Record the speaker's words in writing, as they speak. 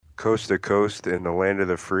Coast to coast in the land of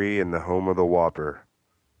the free and the home of the Whopper.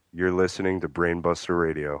 You're listening to Brainbuster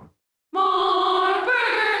Radio.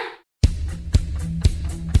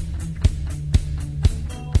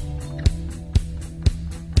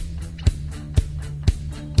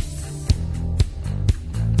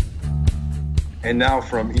 And now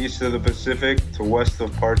from east of the Pacific to west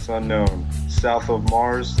of parts unknown, south of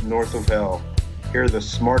Mars, north of hell, here are the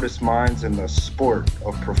smartest minds in the sport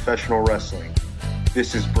of professional wrestling.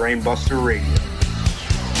 This is Brainbuster Radio.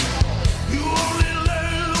 You only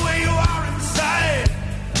learn where you are inside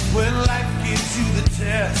when life gives you the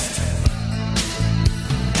test.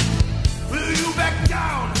 Will you back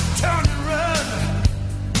down, turn and run,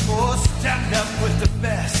 or stand up with the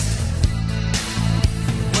best?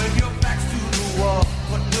 When your back's to the wall,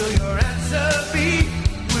 what will your answer be?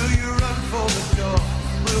 Will you run for the door?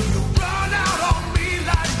 Will you run out on me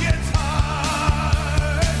like it's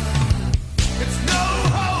hard? It's no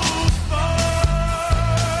holds barred.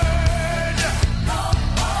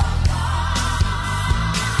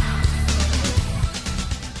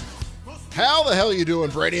 How the hell are you doing,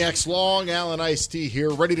 Brainiacs? Long Allen Ice-T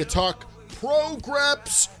here, ready to talk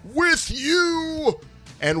Progreps with you.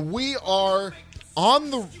 And we are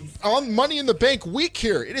on Money in the Bank week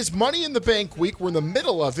here. It is Money in the Bank week. We're in the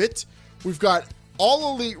middle of it. We've got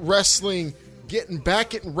All Elite Wrestling getting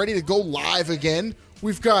ready to go live again.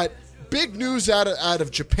 We've got big news out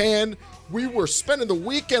of Japan. We were spending the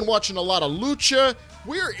weekend watching a lot of lucha.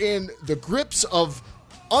 We're in the grips of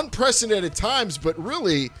unprecedented times, but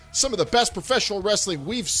really some of the best professional wrestling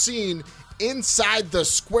we've seen inside the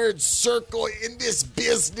squared circle in this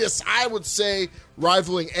business, I would say,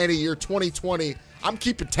 rivaling any year. 2020. I'm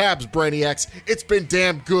keeping tabs, Brainiacs. It's been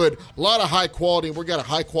damn good. A lot of high quality, and we've got a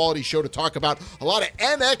high quality show to talk about. A lot of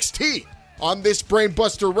NXT on this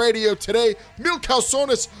Brainbuster Radio today. Mil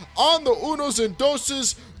Calzones on the unos and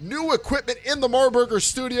doses. New equipment in the Marburger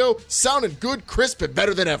studio. Sounding good, crisp, and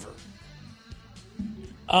better than ever.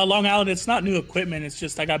 Long Island, it's not new equipment. It's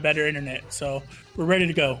just I got better internet, so we're ready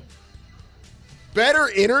to go. Better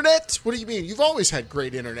internet? What do you mean? You've always had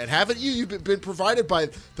great internet, haven't you? You've been provided by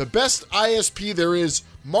the best ISP there is,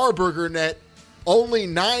 Marburger Net. Only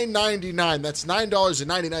 $9.99. That's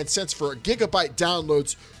 $9.99 for a gigabyte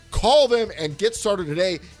downloads. Call them and get started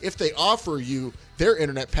today if they offer you their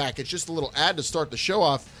internet package. Just a little ad to start the show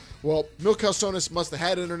off. Well, Mil Calzones must have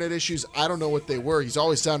had internet issues. I don't know what they were. He's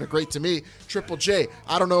always sounded great to me. Triple J,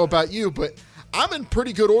 I don't know about you, but I'm in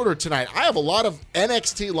pretty good order tonight. I have a lot of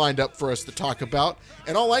NXT lined up for us to talk about,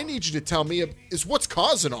 and all I need you to tell me is what's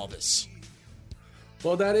causing all this.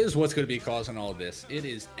 Well, that is what's going to be causing all this. It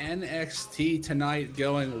is NXT tonight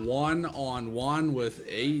going one-on-one with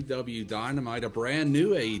AEW Dynamite, a brand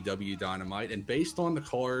new AEW Dynamite, and based on the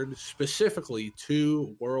card, specifically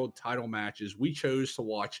 2 world title matches, we chose to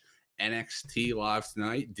watch NXT live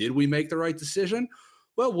tonight. Did we make the right decision?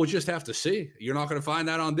 Well, we'll just have to see. You're not going to find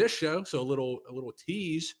that on this show, so a little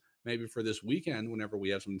tease maybe for this weekend whenever we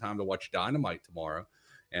have some time to watch Dynamite tomorrow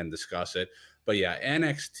and discuss it. But yeah,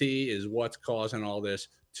 NXT is what's causing all this.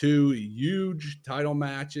 2 huge title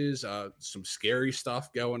matches, some scary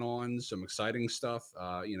stuff going on, some exciting stuff,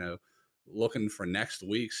 looking for next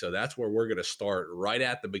week. So that's where we're going to start right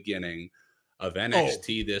at the beginning of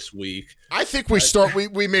NXT this week. I think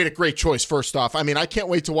we made a great choice first off. I mean, I can't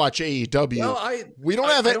wait to watch AEW. Well, I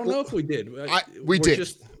don't know if we did. We did.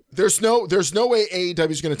 There's no way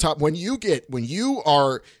AEW is going to top when you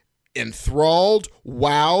are enthralled,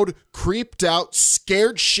 wowed, creeped out,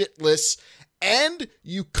 scared shitless, and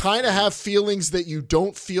you kind of have feelings that you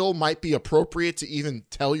don't feel might be appropriate to even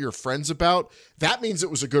tell your friends about. That means it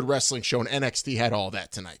was a good wrestling show, and NXT had all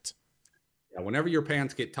that tonight. Yeah, whenever your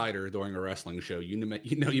pants get tighter during a wrestling show, you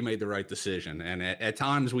know you made the right decision, and at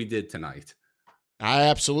times we did tonight. I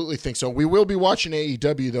absolutely think so. We will be watching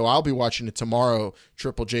AEW, though. I'll be watching it tomorrow,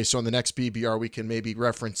 Triple J. So on the next BBR, we can maybe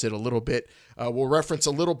reference it a little bit. We'll reference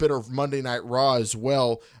a little bit of Monday Night Raw as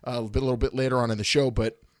well, a little bit later on in the show.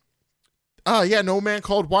 But No Man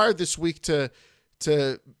Called Wired this week to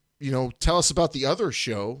tell us about the other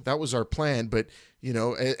show. That was our plan, but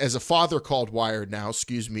as a father called Wired now,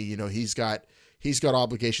 he's got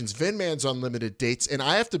obligations. Vin Man's on limited dates, and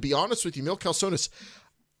I have to be honest with you, Mil Calzones,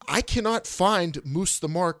 I cannot find Moose the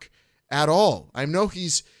Mark at all. I know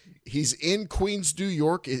he's in Queens, New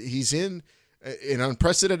York. He's in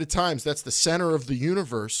unprecedented times. That's the center of the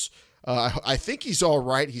universe. I think he's all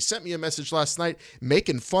right. He sent me a message last night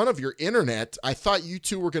making fun of your internet. I thought you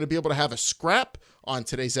two were going to be able to have a scrap on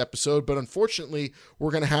today's episode, but unfortunately, we're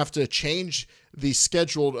going to have to change the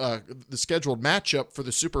scheduled matchup for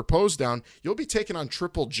the Super Pose Down. You'll be taking on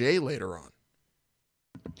Triple J later on.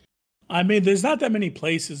 I mean, there's not that many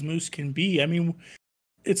places Moose can be. I mean,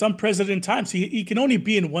 it's unprecedented times. He can only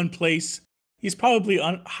be in one place. He's probably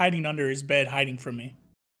hiding under his bed, hiding from me.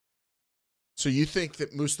 So you think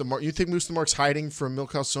that Moose the Mark's hiding from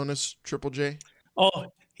Milkhouse Sonis, Triple J?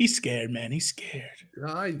 Oh, he's scared, man. He's scared.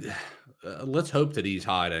 Let's hope that he's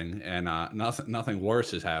hiding and nothing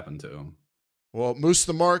worse has happened to him. Well, Moose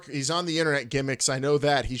the Mark, he's on the internet gimmicks. I know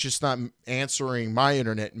that. He's just not answering my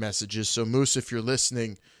internet messages. So, Moose, if you're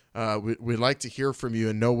listening, we'd like to hear from you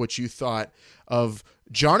and know what you thought of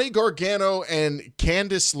Johnny Gargano and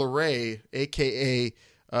Candice LeRae,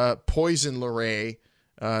 a.k.a. Poison LeRae,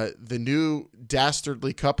 the new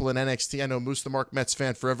dastardly couple in NXT. I know Moose the Mark, Mets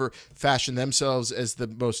fan forever, fashioned themselves as the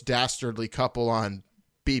most dastardly couple on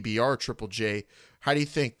BBR Triple J. How do you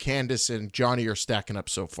think Candice and Johnny are stacking up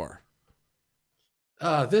so far?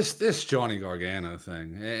 This Johnny Gargano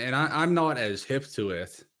thing, and I'm not as hip to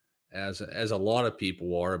it as a lot of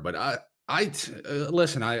people are, but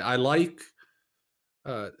listen. I like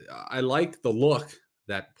the look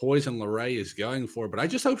that Poison LeRae is going for, but I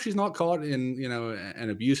just hope she's not caught in an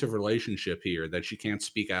abusive relationship here that she can't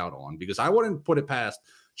speak out on, because I wouldn't put it past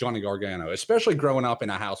Johnny Gargano, especially growing up in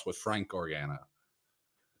a house with Frank Gargano.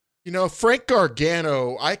 Frank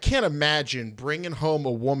Gargano, I can't imagine bringing home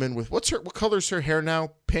a woman with what color's her hair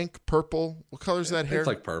now? Pink, purple? What color's that hair? It's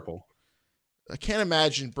like purple. I can't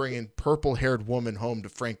imagine bringing purple-haired woman home to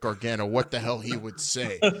Frank Gargano. What the hell he would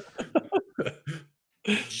say?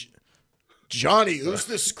 Johnny, who's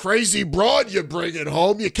this crazy broad you're bringing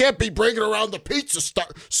home? You can't be bringing around the pizza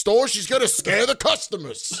store. She's going to scare the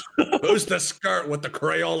customers. Who's the skirt with the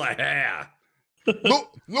Crayola hair?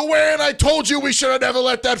 Luann, I told you we should have never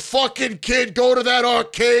let that fucking kid go to that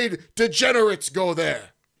arcade. Degenerates go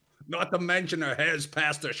there. Not to mention her hair's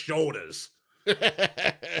past her shoulders.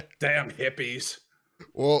 Damn hippies.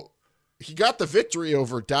 Well, he got the victory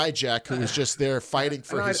over Dijak, who was just there fighting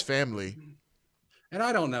for his family. And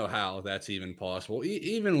I don't know how that's even possible.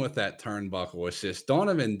 Even with that turnbuckle assist,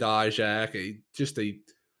 Donovan Dijak,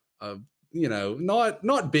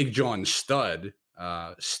 not Big John Studd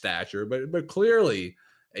stature, but clearly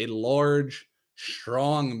a large,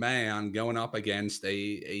 strong man going up against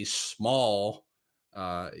a small,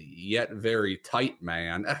 yet very tight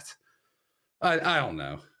man. I don't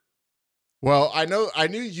know. Well, I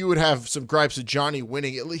knew you would have some gripes of Johnny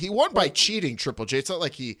winning. He won by cheating, Triple J. It's not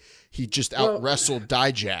like he just out-wrestled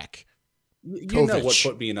Dijak. You know what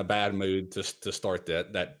put me in a bad mood to start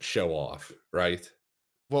that show off, right?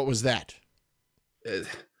 What was that?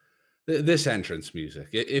 This entrance music,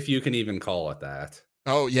 if you can even call it that.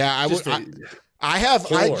 Oh yeah, I love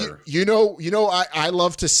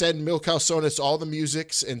to send Milkhouse Sonis all the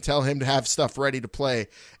musics and tell him to have stuff ready to play.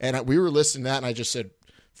 And we were listening to that, and I just said,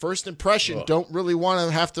 first impression, don't really want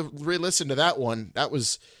to have to re-listen to that one. That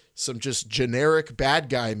was some just generic bad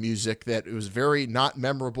guy music that it was very not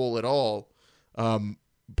memorable at all.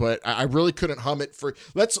 But I really couldn't hum it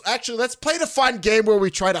let's play the fun game where we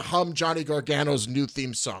try to hum Johnny Gargano's new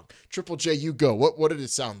theme song. Triple J, you go. What did it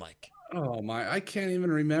sound like? Oh my, I can't even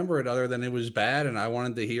remember it other than it was bad. And I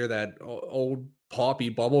wanted to hear that old poppy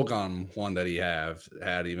bubblegum one that he had,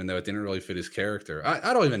 even though it didn't really fit his character.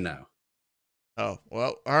 I don't even know. Oh,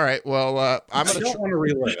 well, all right. Well, I'm going to want to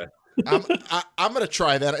relive it. I'm going to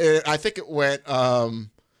try that. I think it went,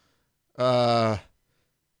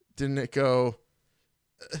 didn't it go,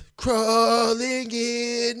 crawling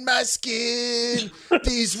in my skin,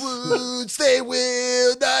 these wounds, they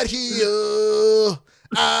will not heal.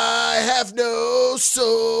 I have no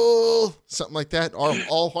soul. Something like that.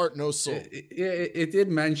 All heart, no soul. It did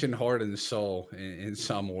mention heart and soul in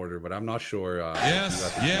some order, but I'm not sure.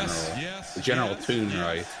 The general tune,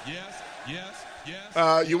 right? Yes.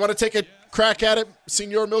 You want to take a crack at it,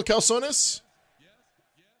 Senor Milkhouse Sonis?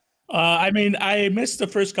 I mean, I missed the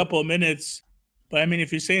first couple of minutes, but I mean,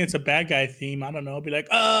 if you're saying it's a bad guy theme, I don't know. I'll be like,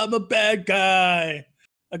 I'm a bad guy.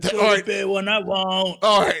 I go to bed when I won't.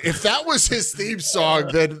 All right, if that was his theme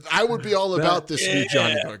song, then I would be all about this new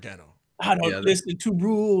Johnny Gargano. I don't listen to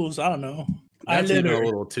rules. I don't know. That's a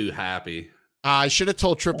little too happy. I should have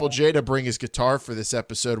told Triple J to bring his guitar for this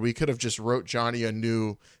episode. We could have just wrote Johnny a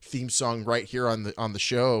new theme song right here on the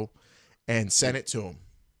show and sent it to him.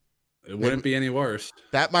 It wouldn't be any worse.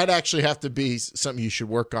 That might actually have to be something you should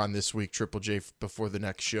work on this week, Triple J, before the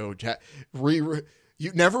next show. You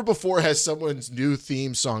never before has someone's new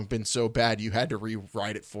theme song been so bad you had to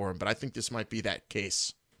rewrite it for him, but I think this might be that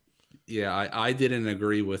case. Yeah, I didn't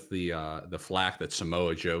agree with the flack that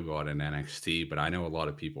Samoa Joe got in NXT, but I know a lot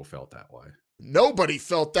of people felt that way. Nobody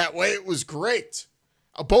felt that way. It was great.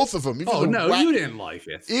 Both of them. Oh no, you didn't like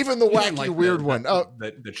it. Even the You didn't wacky, like weird one. Oh,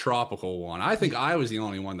 the tropical one. I think I was the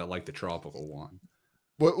only one that liked the tropical one.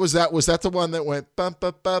 what was that? Was that the one that went bum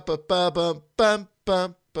bum bum bum bum bum bum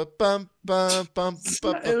bum bum bum bum bum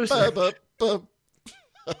bum?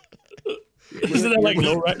 Isn't that like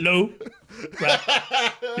low?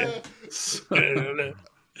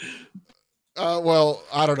 Yeah. Well,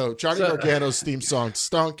 I don't know. Johnny Gargano's theme song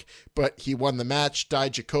stunk, but he won the match.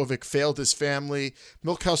 Dijakovic failed his family.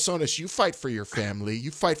 Mil Calzones, you fight for your family.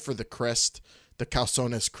 You fight for the crest, the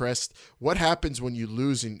Calzones crest. What happens when you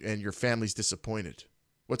lose and your family's disappointed?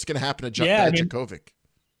 What's going to happen to Dijakovic?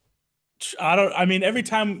 I mean, every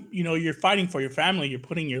time, you're fighting for your family, you're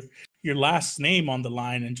putting your last name on the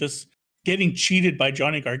line, and just getting cheated by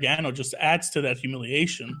Johnny Gargano just adds to that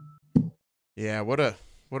humiliation. Yeah, what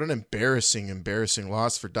an embarrassing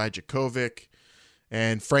loss for Dijakovic.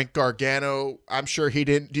 And Frank Gargano, I'm sure he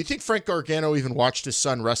didn't. Do you think Frank Gargano even watched his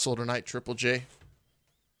son wrestle tonight, Triple J?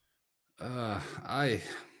 I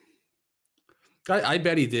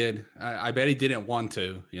bet he did. I bet he didn't want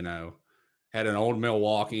to, had an old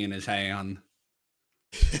Milwaukee in his hand.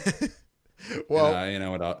 Well,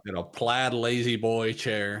 in a plaid lazy boy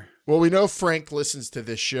chair. Well, we know Frank listens to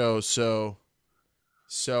this show, so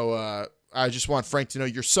I just want Frank to know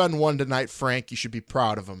your son won tonight, Frank. You should be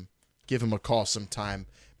proud of him. Give him a call sometime.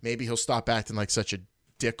 Maybe he'll stop acting like such a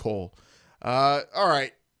dickhole. All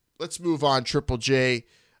right, let's move on, Triple J.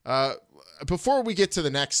 Before we get to the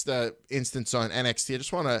next instance on NXT, I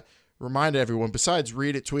just want to remind everyone, besides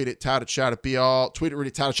read it, tweet it, tout it, shout it, be all, tweet it, read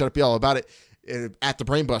it, tout it, shout it, be all about it, at the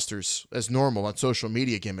Brainbusters, as normal on social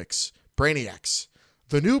media gimmicks. Brainiacs.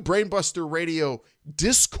 The new Brainbuster Radio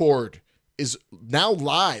Discord is now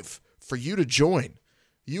live for you to join.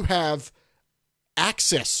 You have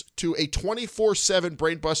access to a 24/7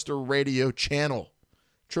 Brainbuster Radio channel.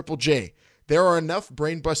 Triple J, there are enough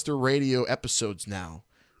Brainbuster Radio episodes now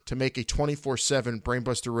to make a 24/7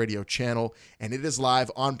 Brainbuster Radio channel, and it is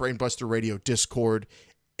live on Brainbuster Radio Discord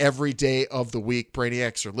every day of the week.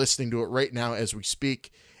 Brainiacs are listening to it right now as we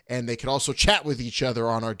speak, and they can also chat with each other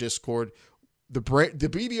on our Discord. The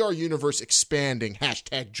BBR universe expanding.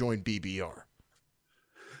 # join BBR.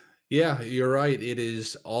 Yeah, you're right. It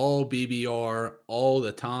is all BBR all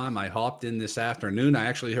the time. I hopped in this afternoon. I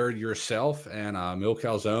actually heard yourself and Mil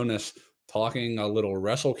Calzones talking a little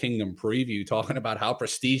Wrestle Kingdom preview, talking about how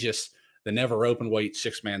prestigious the never open weight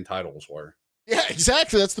 6-man titles were. Yeah,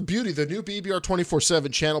 exactly. That's the beauty. The new BBR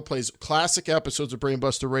 24/7 channel plays classic episodes of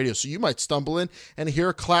Brainbuster Radio. So you might stumble in and hear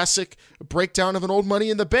a classic breakdown of an old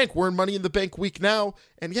Money in the Bank. We're in Money in the Bank week now.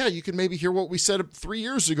 And yeah, you can maybe hear what we said 3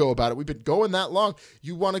 years ago about it. We've been going that long.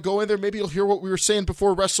 You want to go in there, maybe you'll hear what we were saying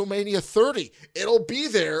before WrestleMania 30. It'll be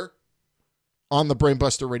there on the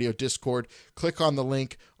Brainbuster Radio Discord. Click on the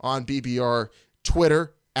link on BBR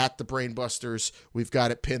Twitter at the Brainbusters. We've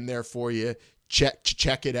got it pinned there for you.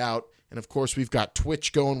 Check it out. And, of course, we've got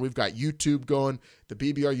Twitch going. We've got YouTube going. The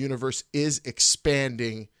BBR universe is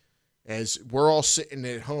expanding as we're all sitting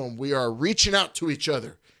at home. We are reaching out to each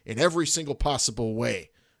other in every single possible way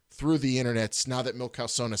through the internets now that Mil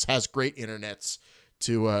Calzones has great internets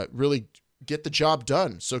to really get the job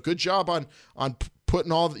done. So good job on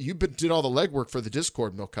putting you did all the legwork for the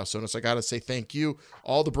Discord, Mil Calzones. I got to say thank you.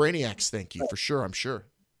 All the Brainiacs, thank you for sure, I'm sure.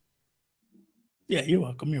 Yeah, you're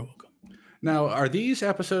welcome. You're welcome. Now, are these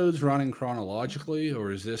episodes running chronologically,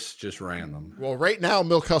 or is this just random? Well, right now,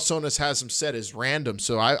 Mil Calzones has them set as random.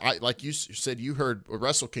 So I like you said, you heard a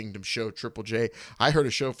Wrestle Kingdom show, Triple J. I heard a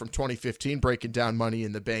show from 2015 breaking down Money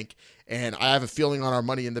in the Bank. And I have a feeling on our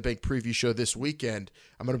Money in the Bank preview show this weekend,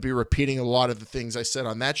 I'm going to be repeating a lot of the things I said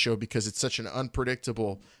on that show because it's such an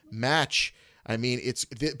unpredictable match. I mean,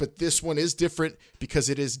 but this one is different because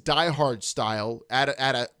it is Die Hard style at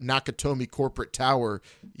a Nakatomi corporate tower,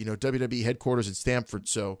 WWE headquarters in Stamford.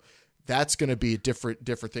 So that's going to be a different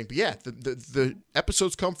thing. But yeah, the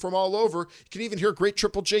episodes come from all over. You can even hear great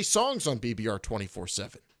Triple J songs on BBR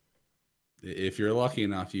 24/7. If you're lucky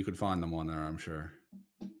enough, you could find them on there, I'm sure.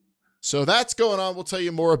 So that's going on. We'll tell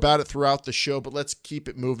you more about it throughout the show, but let's keep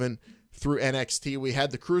it moving through NXT. We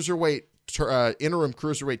had the Cruiserweight interim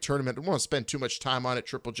Cruiserweight tournament. I don't want to spend too much time on it,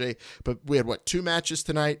 Triple J, but we had 2 matches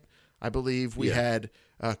tonight, I believe. We had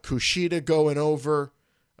Kushida going over,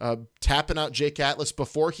 tapping out Jake Atlas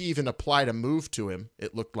before he even applied a move to him,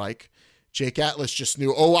 it looked like. Jake Atlas just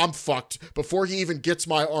knew, I'm fucked. Before he even gets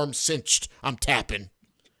my arm cinched, I'm tapping.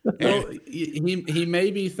 Well, he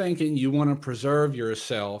may be thinking you want to preserve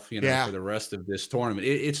yourself, for the rest of this tournament.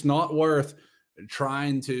 It's not worth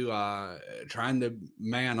trying to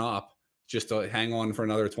man up just to hang on for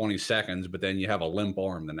another 20 seconds, but then you have a limp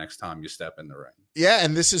arm the next time you step in the ring. Yeah,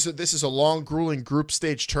 and this is a long, grueling group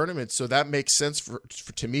stage tournament, so that makes sense for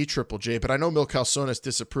to me, Triple J. But I know Mil Calzones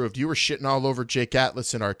disapproved. You were shitting all over Jake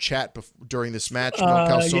Atlas in our chat during this match, Mil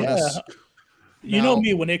Calzones. Yeah. You know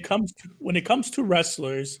me, when it comes to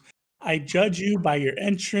wrestlers, I judge you by your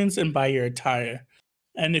entrance and by your attire.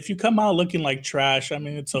 And if you come out looking like trash, I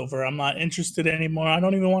mean, it's over. I'm not interested anymore. I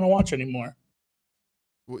don't even want to watch anymore.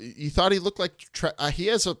 You thought he looked like he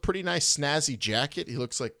has a pretty nice snazzy jacket. He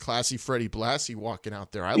looks like classy Freddie Blassie walking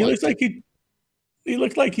out there. He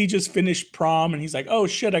looked like he just finished prom and he's like, oh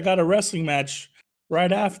shit, I got a wrestling match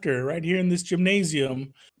right after, right here in this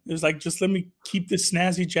gymnasium. It was like, just let me keep this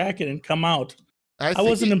snazzy jacket and come out. I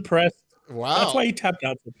wasn't impressed. Wow. That's why he tapped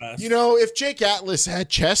out so fast. You know, if Jake Atlas had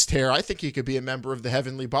chest hair, I think he could be a member of the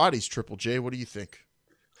Heavenly Bodies, Triple J. What do you think?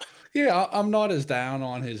 Yeah, I'm not as down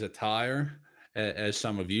on his attire as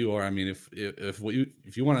some of you are. I mean, if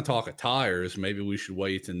you want to talk attires, maybe we should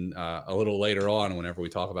wait and a little later on whenever we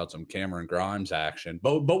talk about some Cameron Grimes action.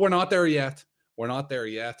 But we're not there yet. We're not there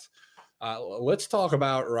yet. Let's talk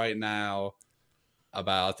about right now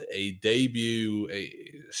about a debut, a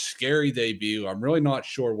scary debut. I'm really not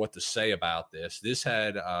sure what to say about this. This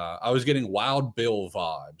had I was getting Wild Bill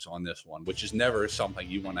vibes on this one, which is never something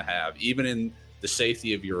you want to have, even in the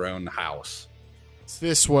safety of your own house.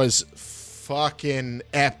 This was fucking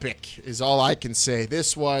epic is all I can say.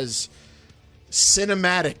 This was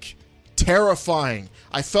cinematic, terrifying.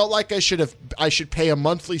 I felt like I should pay a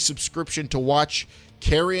monthly subscription to watch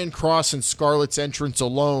Karrion Kross and Scarlett's entrance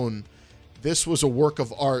alone. This was a work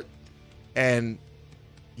of art, and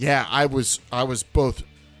yeah, I was both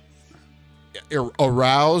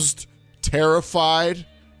aroused, terrified,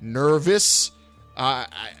 nervous,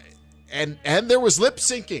 and there was lip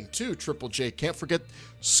syncing too. Triple J, can't forget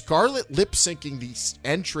Scarlett lip syncing the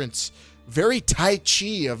entrance, very Tai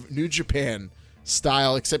Chi of New Japan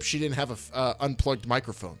style, except she didn't have a unplugged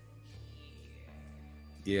microphone.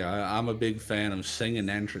 Yeah, I'm a big fan of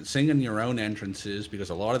singing your own entrances,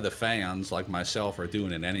 because a lot of the fans, like myself, are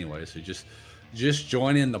doing it anyway. So just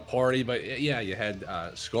join in the party. But yeah, you had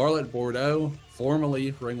Scarlett Bordeaux,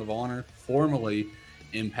 formerly Ring of Honor, formerly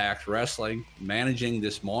Impact Wrestling, managing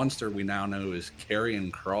this monster we now know as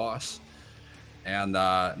Karrion Kross. And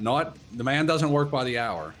the man doesn't work by the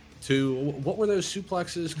hour. What were those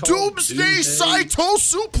suplexes called? Doomsday Saito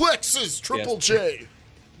suplexes, Triple J.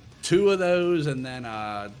 2 of those, and then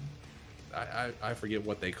I forget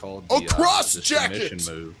what they called a cross jacket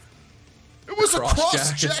move. It was a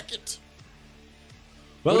cross jacket.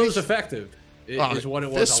 Well, it was effective. Is what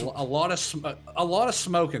it was. A lot of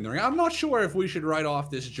smoke in the ring. I'm not sure if we should write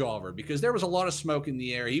off this jobber, because there was a lot of smoke in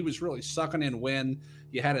the air. He was really sucking in wind.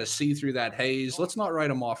 You had to see through that haze. Let's not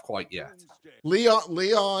write him off quite yet.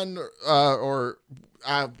 Leon, or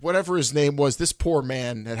whatever his name was, this poor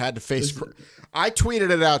man had to face. I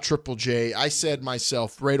tweeted it out, Triple J. I said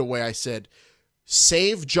myself right away, I said,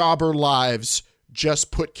 save jobber lives. Just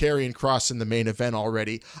put Karrion Kross in the main event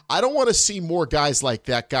already. I don't want to see more guys like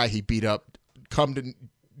that guy he beat up come to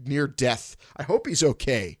near death. I hope he's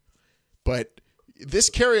okay. But this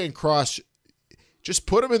Karrion Kross, just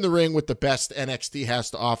put him in the ring with the best NXT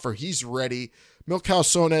has to offer. He's ready. Mil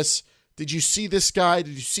Calzones, did you see this guy?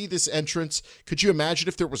 Did you see this entrance? Could you imagine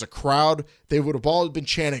if there was a crowd? They would have all been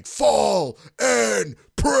chanting, fall and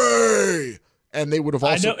pray. And they would have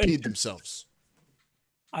also peed themselves.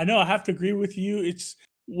 I know. I have to agree with you. It's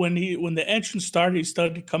when the entrance started, he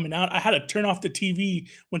started coming out. I had to turn off the TV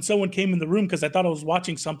when someone came in the room because I thought I was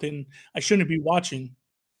watching something I shouldn't be watching.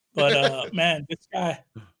 But man,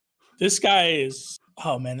 this guy is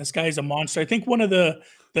a monster. I think one of the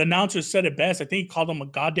announcers said it best. I think he called him a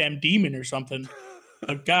goddamn demon or something.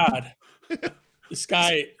 But God, this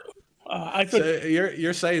guy. I thought so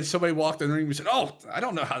you're saying somebody walked in the ring and said, "Oh, I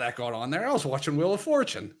don't know how that got on there. I was watching Wheel of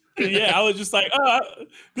Fortune." Yeah, I was just like,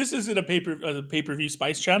 this isn't a pay-per-view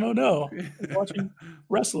Spice Channel. No, I'm watching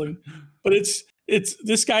wrestling. But it's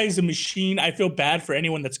this guy is a machine. I feel bad for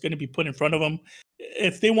anyone that's going to be put in front of him.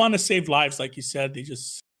 If they want to save lives, like you said, they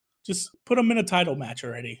just put him in a title match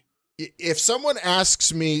already. If someone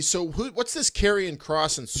asks me, so what's this Karrion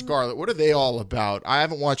Kross and Scarlett? What are they all about? I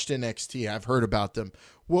haven't watched NXT. I've heard about them.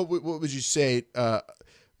 What would you say to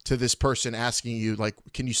this person asking you? Like,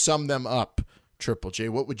 can you sum them up, Triple J?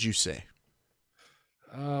 What would you say?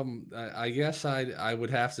 I guess I would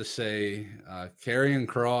have to say Karrion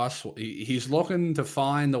Kross. He's looking to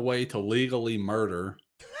find a way to legally murder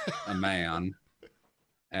a man,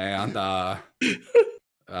 and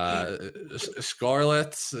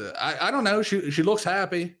Scarlett. I don't know. She looks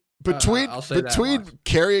happy. Between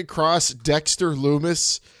Karrion Kross, Dexter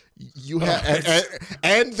Lumis, You have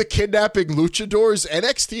and the kidnapping luchadors.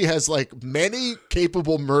 NXT has like many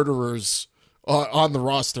capable murderers on the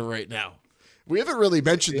roster right now. We haven't really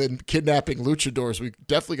mentioned the kidnapping luchadors. We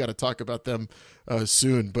definitely got to talk about them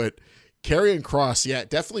soon. But Karrion Kross, yeah,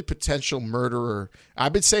 definitely potential murderer.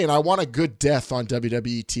 I've been saying I want a good death on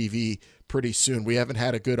WWE TV pretty soon. We haven't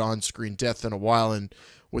had a good on-screen death in a while, and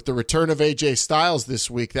with the return of AJ Styles this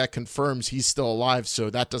week, that confirms he's still alive, so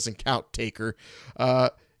that doesn't count, Taker.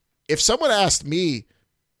 If someone asked me,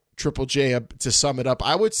 Triple J, to sum it up,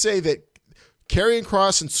 I would say that Karrion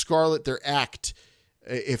Kross and Scarlett, their act,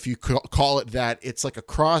 if you call it that, it's like a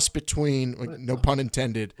cross between, no pun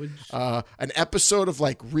intended, an episode of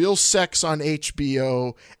like Real Sex on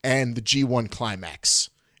HBO and the G1 Climax.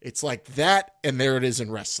 It's like that, and there it is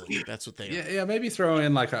in wrestling. That's what they are. Yeah, maybe throw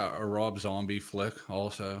in like a Rob Zombie flick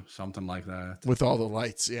also, something like that. With all the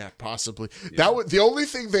lights, yeah, possibly. Yeah. The only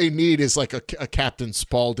thing they need is like a Captain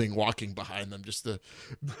Spaulding walking behind them, just a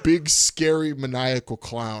big, scary, maniacal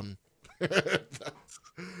clown,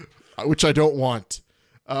 which I don't want.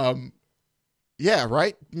 Yeah,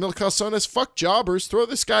 right? Mil Calzones, fuck jobbers. Throw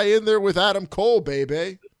this guy in there with Adam Cole,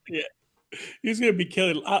 baby. Yeah. He's going to be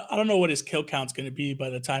killing. I don't know what his kill count's going to be by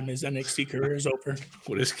the time his NXT career is over.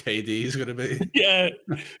 What his KD is going to be? Yeah.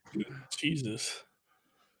 Jesus.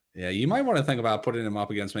 Yeah, you might want to think about putting him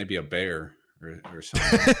up against maybe a bear or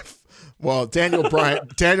something. Well, Daniel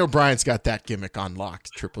Bryan's got that gimmick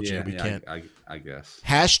unlocked, Triple J. We can't. I guess.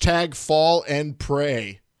 Hashtag fall and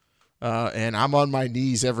pray. And I'm on my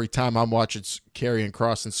knees every time I'm watching Karrion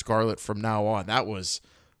Kross and Scarlett from now on. That was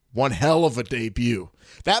one hell of a debut.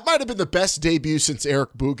 That might have been the best debut since Eric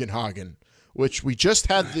Bugenhagen, which we just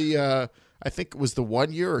had the, I think it was the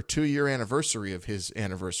 1 year or 2 year anniversary of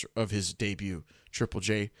his debut, Triple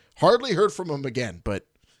J. Hardly heard from him again, but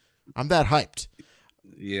I'm that hyped.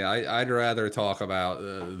 Yeah, I'd rather talk about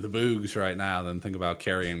the Boogs right now than think about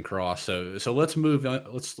Karrion Kross. So let's move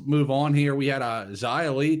on here. We had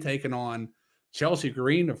Xia Li taking on Chelsea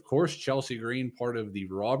Green. Of course, Chelsea Green, part of the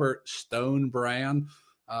Robert Stone brand.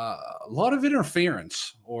 A lot of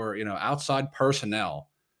interference or outside personnel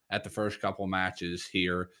at the first couple of matches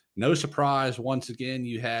here. No surprise. Once again,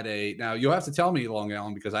 you had now you'll have to tell me, Long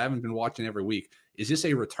Island, because I haven't been watching every week. Is this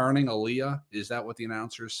a returning Aaliyah? Is that what the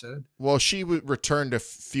announcers said? Well, she returned a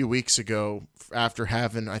few weeks ago after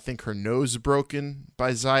having, I think, her nose broken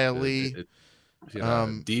by Xia Li.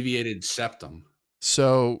 Deviated septum.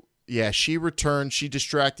 So, yeah, she returned. She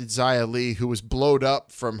distracted Xia Li, who was blowed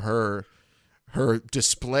up from her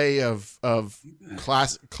display of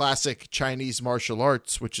classic Chinese martial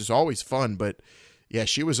arts, which is always fun, but yeah,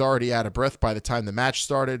 she was already out of breath by the time the match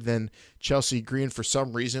started. Then Chelsea Green, for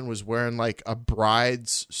some reason, was wearing like a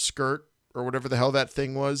bride's skirt or whatever the hell that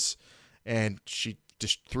thing was. And she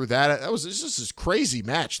just threw that. It was just this crazy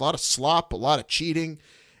match. A lot of slop, a lot of cheating.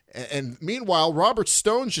 And meanwhile, Robert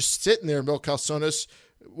Stone's just sitting there, Mil Calzones,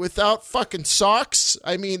 without fucking socks.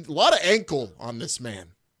 I mean, a lot of ankle on this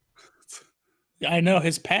man. Yeah, I know.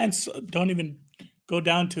 His pants don't even go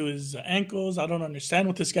down to his ankles. I don't understand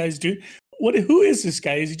what this guy's doing. Who is this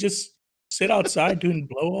guy? Is he just sit outside doing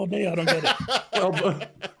blow all day? I don't get it. Well,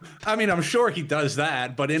 I mean, I'm sure he does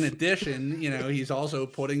that, but in addition, he's also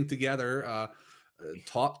putting together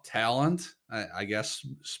top talent, I guess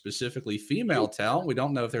specifically female talent. We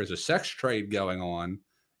don't know if there's a sex trade going on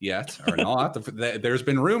yet or not. There's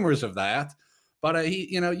been rumors of that, but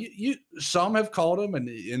some have called him an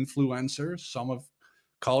influencer. Some have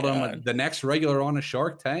called him the next regular on a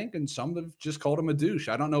Shark Tank, and some have just called him a douche.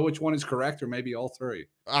 I don't know which one is correct, or maybe all three.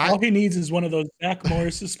 All he needs is one of those Zach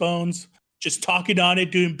Morris's phones, just talking on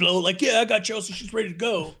it, doing blow, like, yeah, I got Chelsea, she's ready to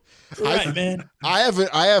go. All right, man. I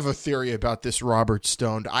have a theory about this Robert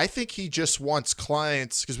Stone. I think he just wants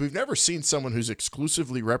clients, because we've never seen someone who's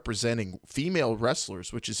exclusively representing female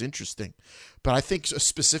wrestlers, which is interesting. But I think a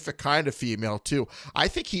specific kind of female, too. I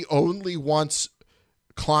think he only wants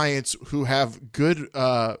clients who have good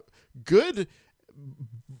I'll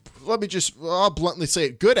bluntly say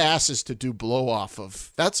it, good asses to do blow off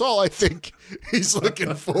of. That's all I think he's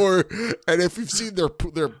looking for. And if you've seen their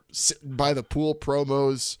by the pool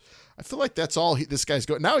promos, I feel like that's all this guy's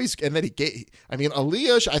going. Now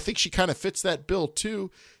Aaliyah, I think she kind of fits that bill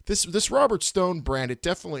too. This Robert Stone brand, it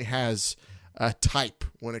definitely has a type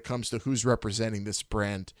when it comes to who's representing this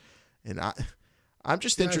brand. And I'm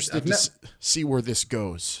just interested to see where this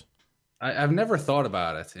goes. I've never thought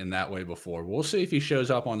about it in that way before. We'll see if he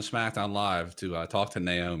shows up on SmackDown Live to talk to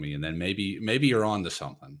Naomi, and then maybe you're on to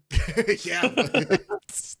something. Yeah,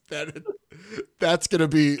 that's gonna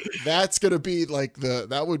be like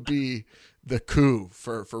that would be the coup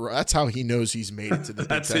for that's how he knows he's made it to the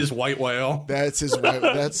That's Big Ten. his white whale. That's his wife.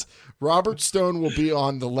 That's Robert Stone will be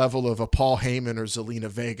on the level of a Paul Heyman or Zelina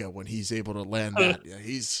Vega when he's able to land that. Yeah,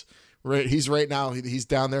 he's right now. He's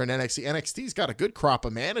down there in NXT. NXT's got a good crop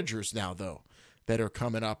of managers now, though, that are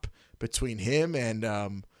coming up between him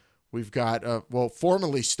and we've got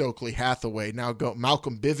formerly Stokely Hathaway, now go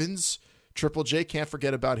Malcolm Bivens, Triple J. Can't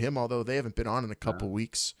forget about him, although they haven't been on in a couple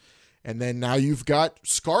weeks. And then now you've got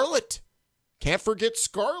Scarlett. Can't forget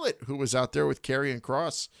Scarlett, who was out there with Karrion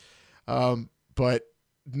Kross. But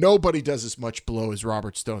nobody does as much blow as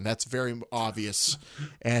Robert Stone. That's very obvious.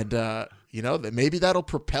 And, that maybe that'll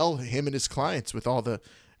propel him and his clients with all the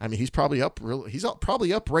 – I mean, he's probably up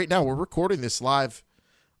right now. We're recording this live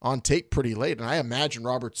on tape pretty late, and I imagine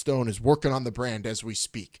Robert Stone is working on the brand as we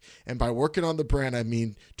speak. And by working on the brand, I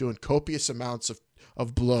mean doing copious amounts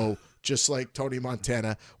of blow, just like Tony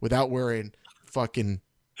Montana, without wearing fucking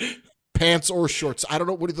 – pants or shorts. I don't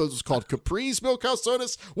know what are those called. Capris, Milk House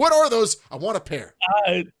Sodas. What are those? I want a pair.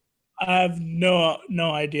 I have no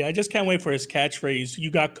idea. I just can't wait for his catchphrase.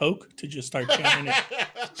 You got Coke to just start chanting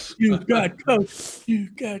it. You got Coke.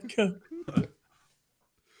 You got Coke.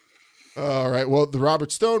 All right. Well, the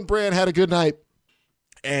Robert Stone brand had a good night,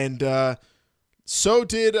 and so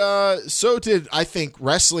did I think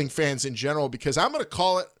wrestling fans in general. Because I'm going to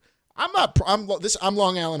call it. I'm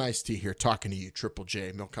Long Island Iced Tea here talking to you, Triple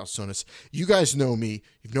J, Milk Sonas. You guys know me.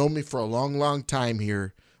 You've known me for a long, long time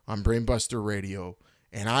here on Brainbuster Radio,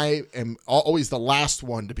 and I am always the last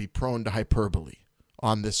one to be prone to hyperbole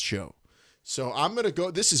on this show. So I'm going to go.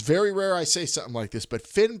 This is very rare I say something like this, but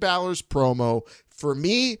Finn Balor's promo, for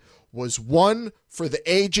me, was one for the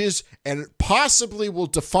ages and possibly will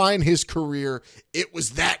define his career. It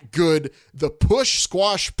was that good. The push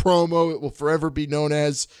squash promo, it will forever be known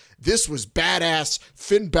as. This was badass.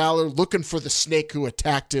 Finn Balor looking for the snake who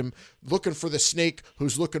attacked him, looking for the snake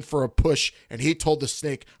who's looking for a push, and he told the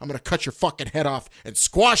snake, I'm going to cut your fucking head off and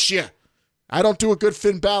squash you. I don't do a good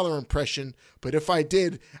Finn Balor impression, but if I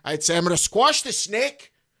did, I'd say, I'm going to squash the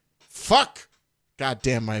snake. Fuck. God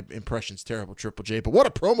damn, my impression's terrible, Triple J. But what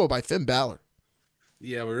a promo by Finn Balor.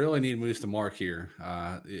 Yeah, we really need moves to mark here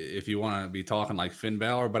if you want to be talking like Finn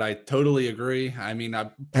Balor. But I totally agree. I mean,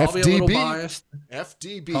 I'm probably FDB. a little biased.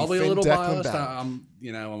 FDB. Probably Finn a little Declan biased. Balor.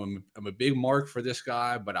 I'm a big mark for this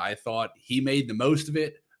guy, but I thought he made the most of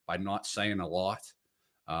it by not saying a lot.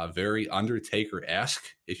 Very Undertaker-esque.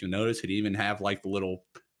 If you notice, he'd even have like the little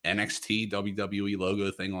NXT WWE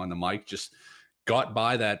logo thing on the mic. Just got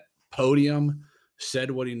by that podium, said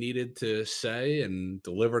what he needed to say, and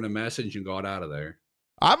delivered a message and got out of there.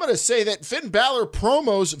 I'm going to say that Finn Balor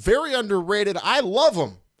promos, very underrated. I love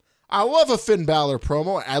them. I love a Finn Balor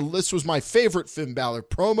promo. This was my favorite Finn Balor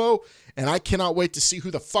promo, and I cannot wait to see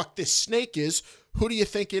who the fuck this snake is. Who do you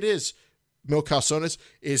think it is, Mil Calzones?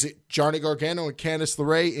 Is it Johnny Gargano and Candice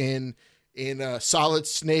LeRae in Solid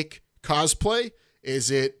Snake cosplay?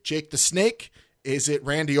 Is it Jake the Snake? Is it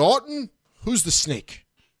Randy Orton? Who's the snake?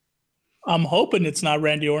 I'm hoping it's not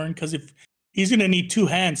Randy Orton, because if he's going to need two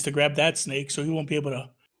hands to grab that snake, so he won't be able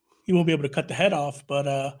to cut the head off. But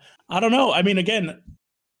I don't know. I mean, again,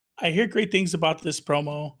 I hear great things about this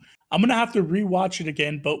promo. I'm going to have to rewatch it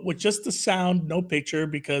again, but with just the sound, no picture,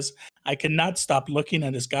 because I cannot stop looking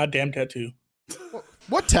at his goddamn tattoo.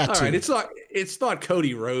 What tattoo? All right, it's not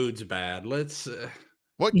Cody Rhodes bad. Let's.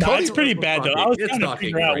 What? No, Cody it's pretty bad though. I was trying to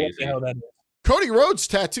figure out what the hell that is. Cody Rhodes'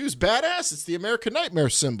 tattoo's badass. It's the American Nightmare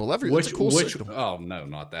symbol. It's a cool symbol. Oh, no,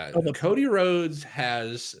 not that. Oh, Cody Rhodes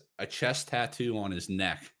has a chest tattoo on his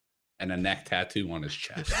neck and a neck tattoo on his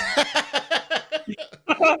chest.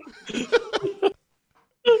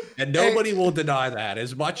 And nobody will deny that.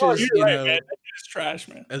 As much as, you're right, man. It's trash,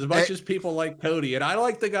 man. As much as people like Cody, and I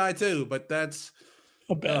like the guy too, but that's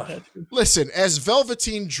a bad tattoo. Listen, as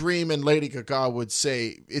Velveteen Dream and Lady Gaga would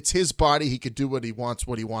say, it's his body. He could do what he wants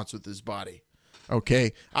with his body.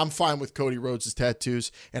 Okay, I'm fine with Cody Rhodes'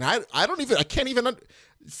 tattoos, and I can't even.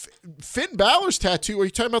 Finn Balor's tattoo. Are you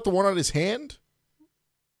talking about the one on his hand?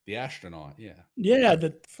 the astronaut. Yeah, Yeah,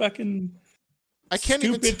 the fucking I can't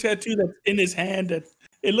stupid even. tattoo that's in his hand. That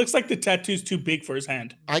it looks like the tattoo's too big for his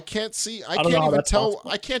hand. I can't see. I don't can't know how even that's tell.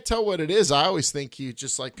 possible. I can't tell what it is. I always think he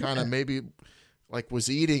just like kind of maybe like was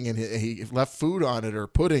eating and he left food on it or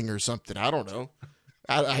pudding or something. I don't know.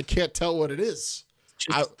 I can't tell what it is.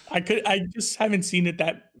 I just haven't seen it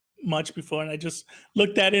that much before, and I just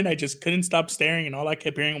looked at it and I just couldn't stop staring, and all I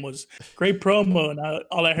kept hearing was great promo, and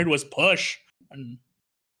all I heard was push and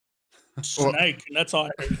snake, and that's all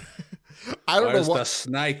I heard. I don't there's know the what.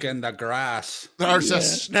 snake in the grass. There's a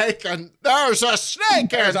snake and there's a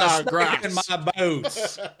snake in There's a the snake grass. in my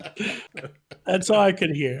boots. That's all I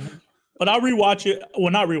could hear. But I'll rewatch it.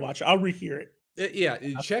 Well, not rewatch it. I'll rehear it. Yeah,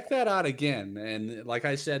 check that out again. And like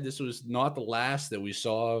I said, this was not the last that we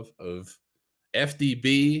saw of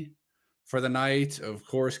FDB for the night. Of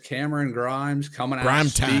course, Cameron Grimes coming out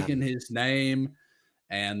speaking his name,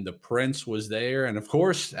 and the Prince was there. And of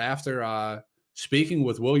course, after speaking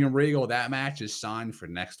with William Regal, that match is signed for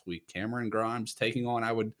next week. Cameron Grimes taking on,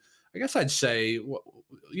 I guess I'd say,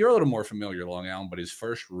 you're a little more familiar, Long Island, but his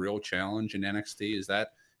first real challenge in NXT. Is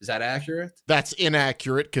that accurate? That's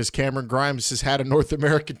inaccurate because Cameron Grimes has had a North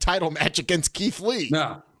American title match against Keith Lee.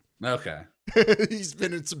 No. Okay. He's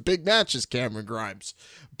been in some big matches, Cameron Grimes.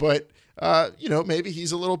 But, maybe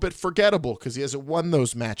he's a little bit forgettable because he hasn't won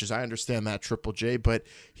those matches. I understand that, Triple J, but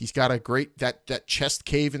he's got a great, that chest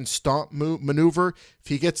cave and stomp maneuver. If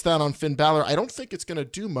he gets that on Finn Balor, I don't think it's going to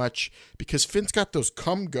do much because Finn's got those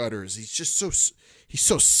cum gutters. He's just he's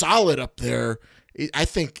so solid up there. I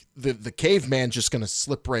think the caveman just going to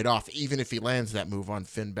slip right off, even if he lands that move on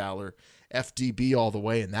Finn Balor. FDB all the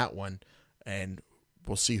way in that one, and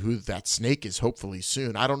we'll see who that snake is hopefully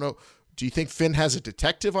soon. I don't know. Do you think Finn has a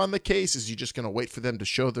detective on the case? Is he just going to wait for them to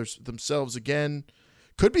show themselves again?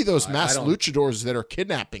 Could be those masked luchadors that are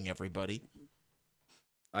kidnapping everybody.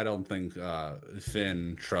 I don't think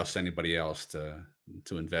Finn trusts anybody else to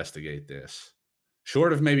investigate this,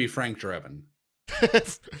 short of maybe Frank Drebin.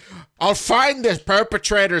 I'll find the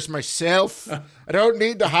perpetrators myself. I don't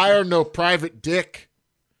need to hire no private dick.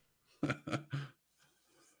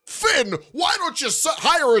 Finn, why don't you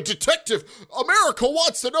hire a detective? America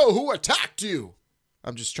wants to know who attacked you.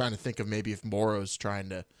 I'm just trying to think of maybe if Moro's trying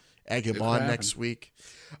to egg him on next week.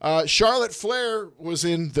 Charlotte Flair was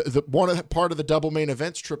in the part of the double main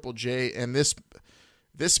events, Triple J, and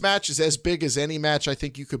this match is as big as any match I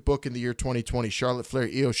think you could book in the year 2020. Charlotte Flair,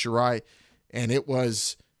 Io Shirai. And it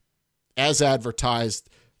was, as advertised,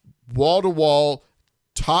 wall-to-wall,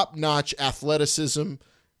 top-notch athleticism.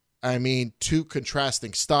 I mean, two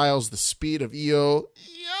contrasting styles. The speed of Io.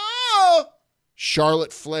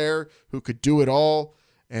 Charlotte Flair, who could do it all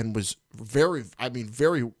and was very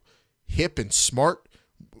hip and smart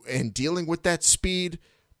and dealing with that speed.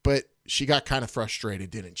 But she got kind of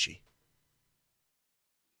frustrated, didn't she?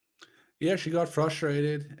 Yeah, she got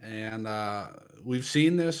frustrated, and we've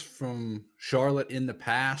seen this from Charlotte in the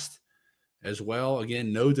past as well.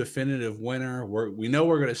 Again, no definitive winner. We know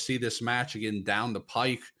we're going to see this match again down the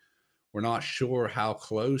pike. We're not sure how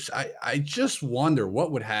close. I just wonder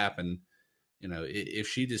what would happen, if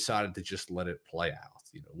she decided to just let it play out.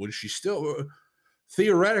 Would she still?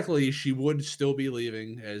 Theoretically, she would still be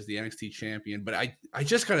leaving as the NXT champion, but I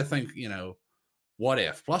just got to think, what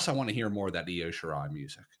if? Plus, I want to hear more of that Io Shirai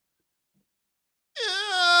music.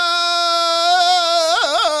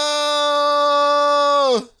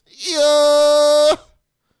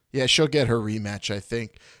 Yeah, she'll get her rematch, I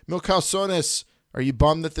think. Mil Calzones, are you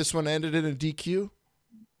bummed that this one ended in a DQ?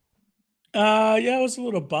 Yeah, I was a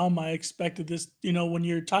little bummed. I expected this, when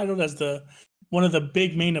you're titled as one of the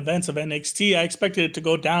big main events of NXT, I expected it to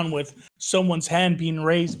go down with someone's hand being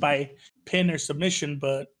raised by pin or submission,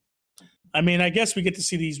 but I mean, I guess we get to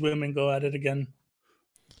see these women go at it again.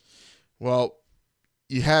 Well,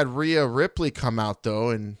 you had Rhea Ripley come out, though,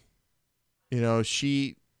 and,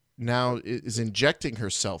 she now is injecting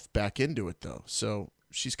herself back into it, though. So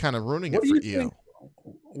she's kind of ruining it for Io.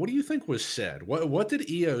 What do you think was said? What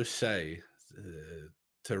did Io say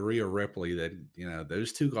to Rhea Ripley that,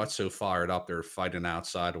 those two got so fired up they're fighting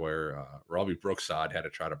outside where Robbie Brookside had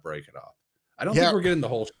to try to break it up? I don't think we're getting the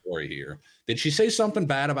whole story here. Did she say something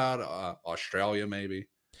bad about Australia, maybe?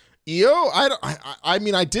 Io, I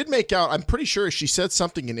mean, I did make out. I'm pretty sure she said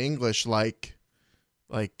something in English, like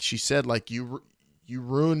she said, like you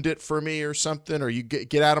ruined it for me or something, or you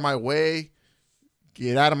get out of my way,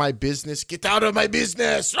 get out of my business, get out of my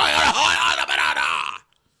business.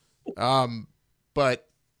 But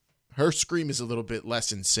her scream is a little bit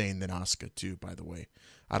less insane than Asuka too. By the way,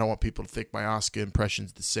 I don't want people to think my Asuka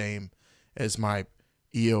impression's the same as my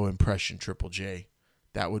Io impression. Triple J,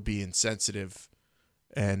 that would be insensitive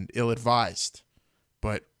and ill-advised.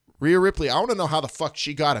 But Rhea Ripley, I want to know how the fuck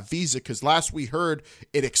she got a visa, because last we heard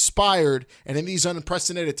it expired, and in these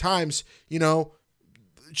unprecedented times,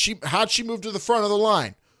 how'd she move to the front of the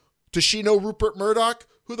line? Does she know Rupert Murdoch?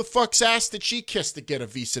 Who the fuck's ass did she kiss to get a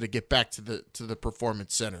visa to get back to the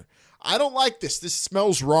Performance Center? I don't like this. This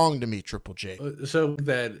smells wrong to me, Triple J. So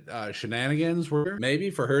that shenanigans were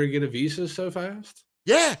maybe for her to get a visa so fast?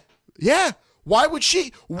 Yeah. Why would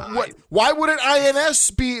she? Why wouldn't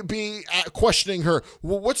INS be questioning her?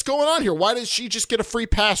 What's going on here? Why did she just get a free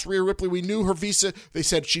pass, Rhea Ripley? We knew her visa. They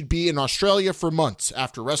said she'd be in Australia for months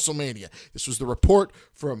after WrestleMania. This was the report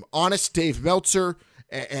from Honest Dave Meltzer,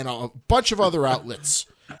 and a bunch of other outlets.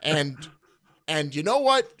 And you know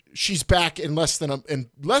what? She's back in less than a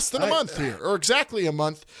month here, or exactly a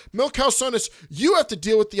month. Mil Calzones, you have to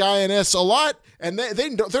deal with the INS a lot, and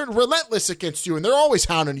they're relentless against you, and they're always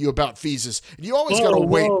hounding you about visas. And you always got to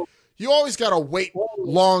wait. You always got to wait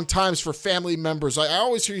long times for family members. I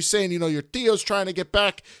always hear you saying, your Theo's trying to get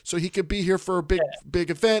back so he could be here for a big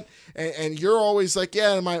event, and you're always like,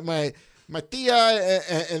 yeah, my tia,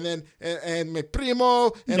 and then my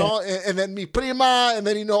primo, and all, and then mi prima, and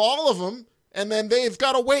then all of them. And then they've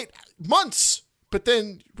got to wait months. But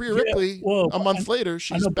then Rhea Ripley, a month later,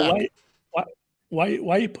 she's back. Why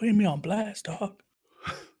are you putting me on blast, dog?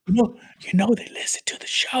 You know they listen to the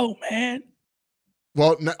show, man.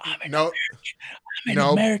 Well, I'm an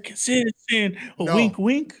American citizen. Wink,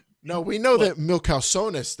 wink. No, we know that Mil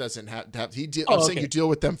Calzones doesn't have. I'm saying you deal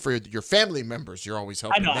with them for your family members. You're always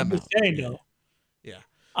helping them out. I'm just saying, though.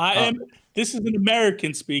 Yeah. This is an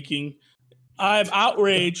American speaking. I'm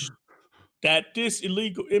outraged that this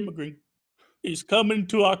illegal immigrant is coming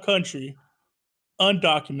to our country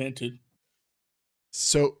undocumented.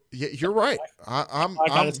 So you're right.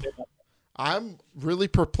 I'm really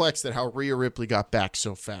perplexed at how Rhea Ripley got back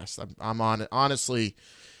so fast. I'm on it, honestly.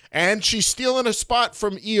 And she's stealing a spot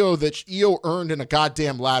from Io that Io earned in a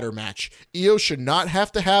goddamn ladder match. Io should not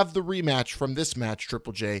have to have the rematch from this match,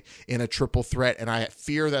 Triple J, in a triple threat, and I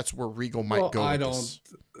fear that's where Regal might go.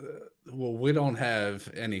 Well, we don't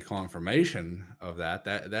have any confirmation of that.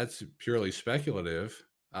 That's purely speculative.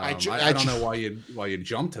 I don't know why you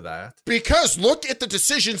jump to that. Because look at the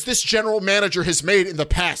decisions this general manager has made in the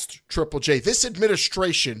past, Triple J. This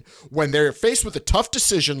administration, when they're faced with a tough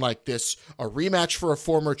decision like this, a rematch for a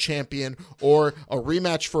former champion or a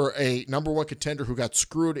rematch for a number one contender who got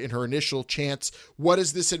screwed in her initial chance, what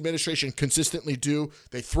does this administration consistently do?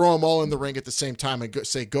 They throw them all in the ring at the same time and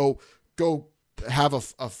say, go have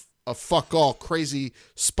a fuck all crazy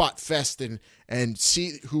spot fest and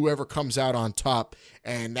see whoever comes out on top.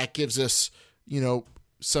 And that gives us,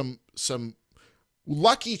 some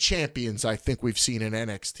lucky champions I think we've seen in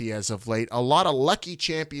NXT as of late. A lot of lucky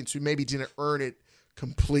champions who maybe didn't earn it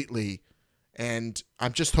completely. And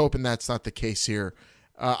I'm just hoping that's not the case here.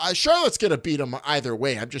 Charlotte's going to beat him either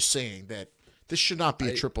way. I'm just saying that this should not be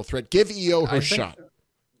a triple threat. Give Io her shot.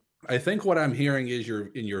 I think what I'm hearing is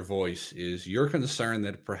in your voice is you're concerned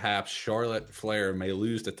that perhaps Charlotte Flair may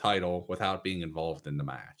lose the title without being involved in the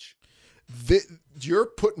match. You're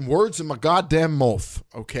putting words in my goddamn mouth.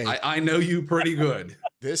 Okay, I know you pretty good.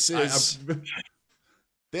 This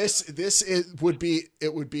would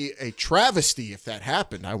be a travesty if that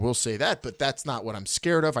happened. I will say that, but that's not what I'm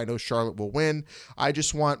scared of. I know Charlotte will win. I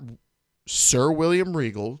just want Sir William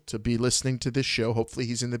Regal to be listening to this show. Hopefully,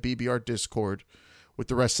 he's in the BBR Discord with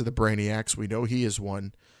the rest of the Brainiacs. We know he is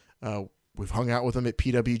one. We've hung out with him at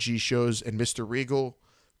PWG shows. And Mr. Regal,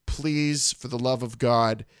 please, for the love of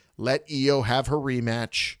God, let Io have her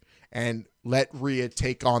rematch and let Rhea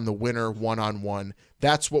take on the winner one-on-one.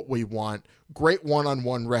 That's what we want. Great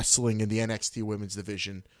one-on-one wrestling in the NXT Women's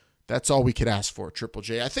Division. That's all we could ask for, Triple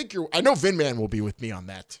J. I know Vin Man will be with me on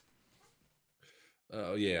that.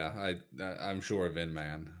 Oh, yeah. I'm sure Vin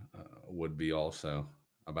Man would be also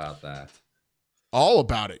about that. All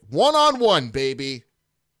about it. One-on-one, baby.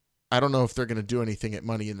 I don't know if they're going to do anything at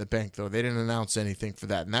Money in the Bank, though. They didn't announce anything for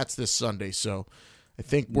that, and that's this Sunday, so I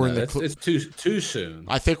think we're in the clear. It's too soon.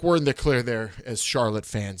 I think we're in the clear there as Charlotte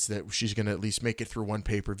fans that she's going to at least make it through one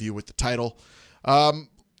pay-per-view with the title.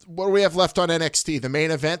 What do we have left on NXT? The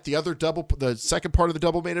main event, the second part of the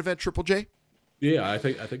double main event, Triple J? Yeah, I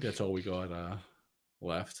think that's all we got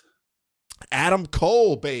left. Adam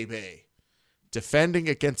Cole, baby. Defending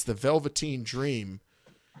against the Velveteen Dream.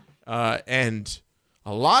 And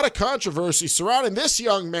a lot of controversy surrounding this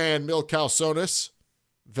young man, Mil Calzones.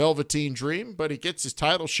 Velveteen Dream, but he gets his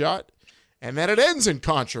title shot. And then it ends in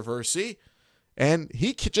controversy. And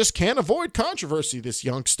he just can't avoid controversy, this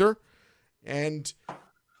youngster. And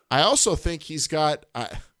I also think he's got...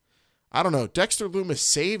 I don't know. Dexter Lumis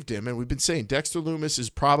saved him, and we've been saying Dexter Lumis is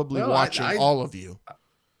probably watching all of you.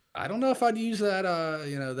 I don't know if I'd use that,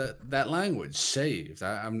 that language, saved.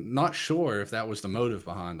 I'm not sure if that was the motive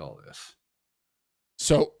behind all this.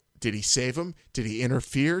 So, did he save him? Did he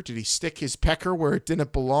interfere? Did he stick his pecker where it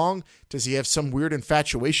didn't belong? Does he have some weird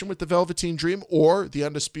infatuation with the Velveteen Dream or the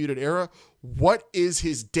Undisputed Era? What is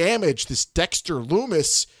his damage, this Dexter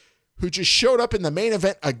Lumis, who just showed up in the main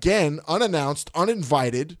event again, unannounced,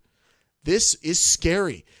 uninvited? This is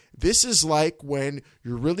scary. This is like when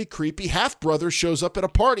your really creepy half-brother shows up at a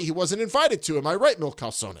party he wasn't invited to. Am I right, Mil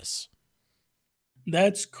Calzones?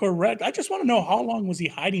 That's correct. I just want to know, how long was he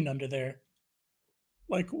hiding under there?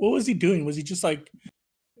 Like, what was he doing? Was he just like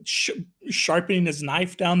sharpening his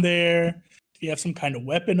knife down there? Did he have some kind of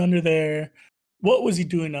weapon under there? What was he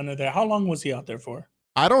doing under there? How long was he out there for?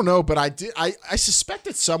 I don't know, but I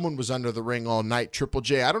suspected someone was under the ring all night, Triple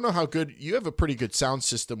J. I don't know how good, you have a pretty good sound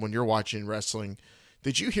system when you're watching wrestling.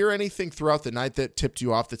 Did you hear anything throughout the night that tipped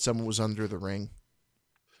you off that someone was under the ring?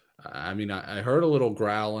 I mean, I heard a little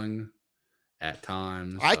growling at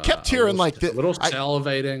times. I kept hearing a little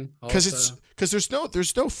salivating because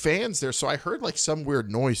there's no fans there, so I heard like some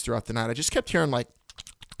weird noise throughout the night. I just kept hearing like,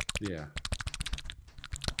 yeah.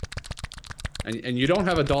 And you don't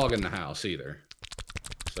have a dog in the house either.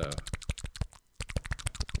 So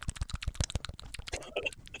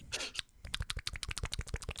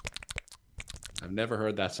I've never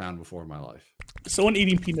heard that sound before in my life. Someone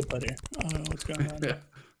eating peanut butter. I don't know what's going on. Yeah.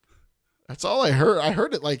 that's all I heard. I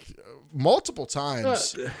heard it like multiple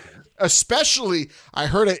times. Especially, I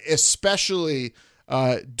heard it especially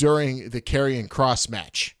during the Karrion Kross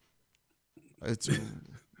match.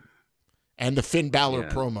 And the Finn Balor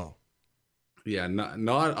promo. Yeah,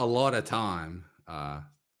 not a lot of time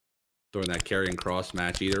during that Karrion Kross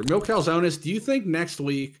match either. Mil Calzones, do you think next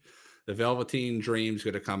week the Velveteen Dream's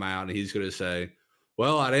going to come out and he's going to say,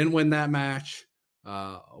 well, I didn't win that match.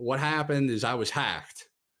 What happened is I was hacked.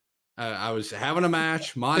 I was having a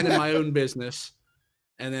match, minding my own business.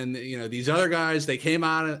 And then, these other guys, they came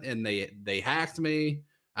out and they hacked me.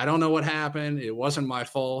 I don't know what happened. It wasn't my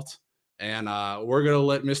fault. And we're going to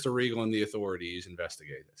let Mr. Regal and the authorities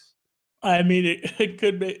investigate this. I mean,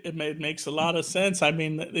 it makes a lot of sense. I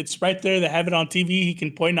mean, it's right there. They have it on TV. He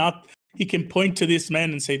can point to this man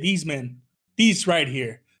and say, these right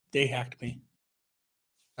here, they hacked me.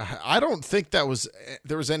 I don't think there was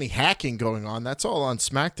any hacking going on. That's all on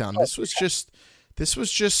SmackDown. This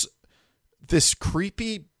was just this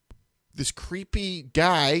creepy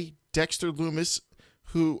guy, Dexter Lumis,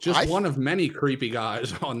 who one of many creepy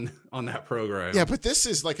guys on that program. Yeah, but this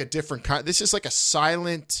is like a different kind. This is like a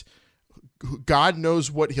silent, God knows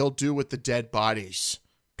what he'll do with the dead bodies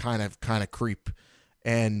kind of creep.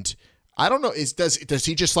 And I don't know, does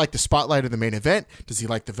he just like the spotlight of the main event? Does he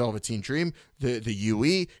like the Velveteen Dream, the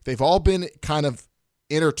UE? They've all been kind of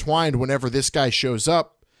intertwined whenever this guy shows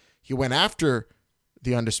up. He went after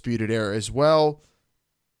the Undisputed Era as well.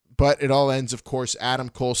 But it all ends, of course, Adam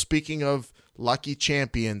Cole, speaking of lucky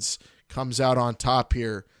champions, comes out on top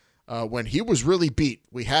here when he was really beat.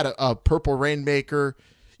 We had a Purple Rainmaker.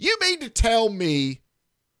 You mean to tell me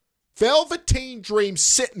Velveteen Dream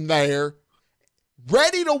sitting there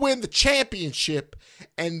ready to win the championship,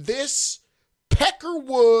 and this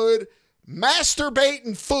Peckerwood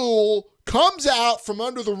masturbating fool comes out from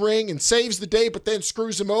under the ring and saves the day, but then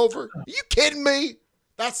screws him over? Are you kidding me?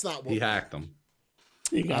 That's not what he hacked him.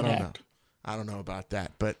 I don't know. I don't know about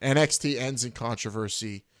that, but NXT ends in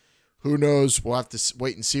controversy. Who knows? We'll have to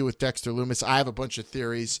wait and see with Dexter Lumis. I have a bunch of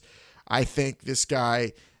theories. I think this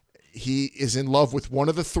guy, he is in love with one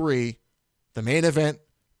of the three, the main event,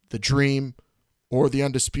 the Dream, or the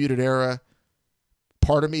Undisputed Era.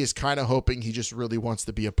 Part of me is kind of hoping he just really wants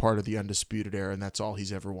to be a part of the Undisputed Era, and that's all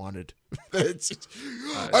he's ever wanted.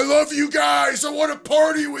 I love you guys. I want to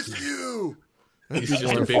party with you. He's just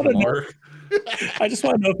a big mark. I just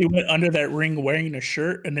want to know if he went under that ring wearing a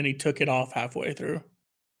shirt and then he took it off halfway through.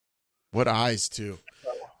 What eyes, too.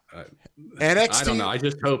 NXT, I don't know. I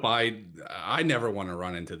just hope I never want to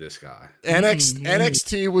run into this guy.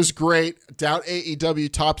 NXT was great. Doubt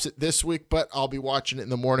AEW tops it this week, but I'll be watching it in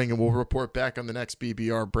the morning and we'll report back on the next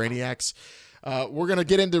BBR Brainiacs. We're going to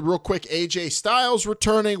get into real quick AJ Styles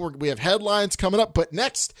returning. We have headlines coming up, but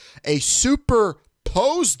next, a super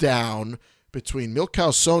pose down between Mil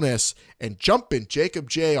Calzones and Jumpin' Jacob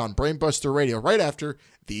J on Brainbuster Radio right after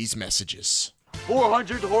these messages.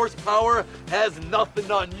 400 horsepower has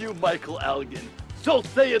nothing on you, Michael Elgin. So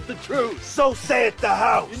say it the truth. So say it the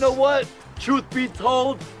house. You know what? Truth be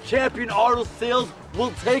told, Champion Auto Sales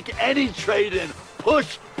will take any trade-in,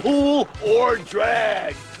 push, pull, or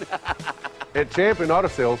drag. At Champion Auto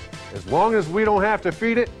Sales, as long as we don't have to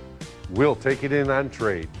feed it, we'll take it in on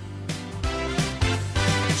trade.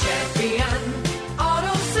 Champion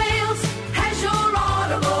Auto Sales has your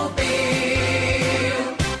automobile.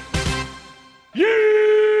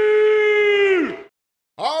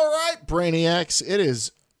 All right, Brainiacs, it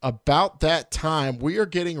is about that time. We are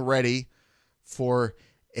getting ready for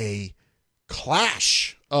a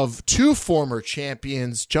clash of two former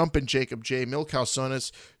champions, Jumpin' Jacob J, Mil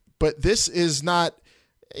Calzones, but this is not,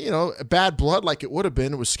 bad blood like it would have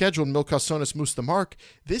been. It was scheduled Mil Calzones Moose the Mark.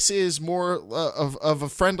 This is more of a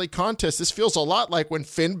friendly contest. This feels a lot like when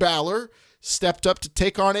Finn Balor stepped up to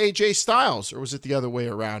take on AJ Styles, or was it the other way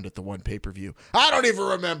around at the one pay-per-view? I don't even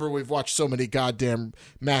remember. We've watched so many goddamn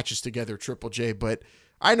matches together, Triple J, but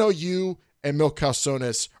I know you and Mil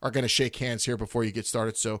Calzones are going to shake hands here before you get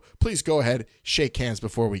started, so please go ahead, shake hands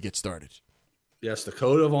before we get started. Yes, the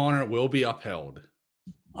code of honor will be upheld.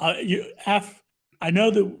 I know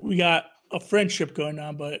that we got a friendship going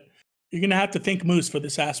on, but you're going to have to thank Moose for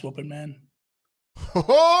this ass whooping, man.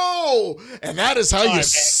 Oh, and that is how you man.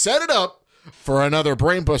 set it up for another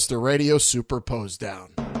Brainbuster Radio Super Pose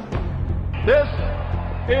Down. This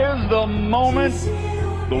is the moment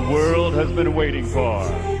the world has been waiting for.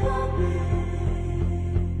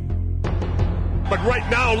 But right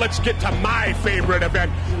now, let's get to my favorite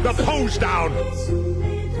event, the Pose Down.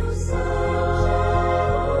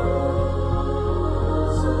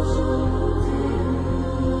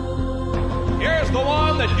 Here's the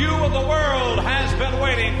one that you and the world has been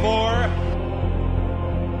waiting for.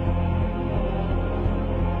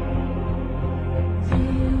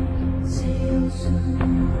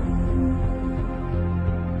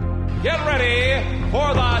 Get ready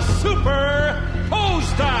for the Super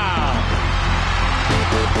Pose Down.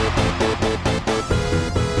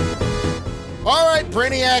 All right,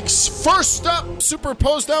 Brainiacs, first up, Super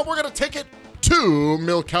Pose Down, we're going to take it to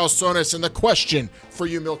Mil Calzones, and the question for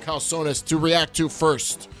you, Mil Calzones, to react to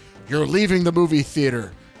first. You're leaving the movie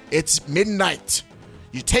theater. It's midnight.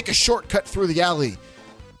 You take a shortcut through the alley,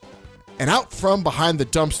 and out from behind the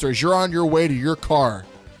dumpsters, you're on your way to your car.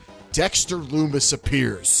 Dexter Lumis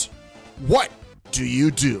appears. What do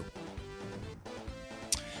you do?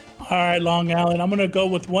 All right, Long Island. I'm going to go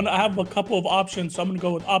with one. I have a couple of options, so I'm going to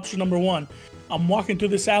go with option number one. I'm walking through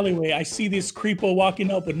this alleyway. I see this creepo walking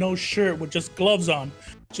up with no shirt, with just gloves on,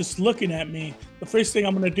 just looking at me. The first thing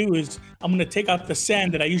I'm going to do is I'm going to take out the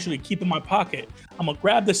sand that I usually keep in my pocket. I'm going to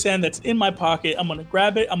grab the sand that's in my pocket. I'm going to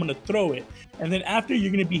grab it. I'm going to throw it. And then after,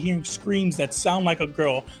 you're going to be hearing screams that sound like a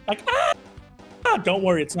girl. Like, ah! Don't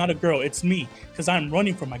worry, it's not a girl, it's me, because I'm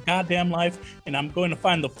running for my goddamn life, and I'm going to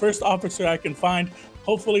find the first officer I can find.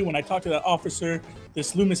 Hopefully, when I talk to that officer,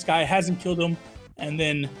 this Loomis guy hasn't killed him, and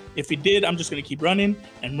then if he did, I'm just going to keep running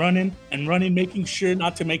and running and running, making sure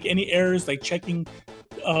not to make any errors, like checking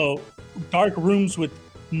dark rooms with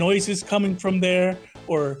noises coming from there,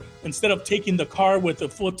 or instead of taking the car with a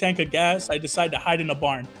full tank of gas, I decide to hide in a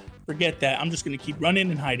barn. Forget that. I'm just going to keep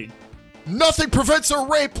running and hiding. Nothing prevents a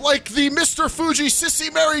rape like the Mr. Fuji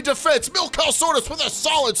Sissy Mary defense. Mil Calzones with a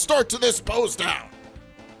solid start to this Pose Down.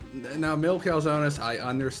 Now, Mil Calzones, I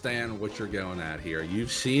understand what you're going at here.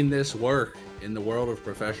 You've seen this work in the world of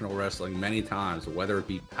professional wrestling many times, whether it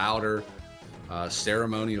be powder,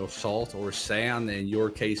 ceremonial salt, or sand in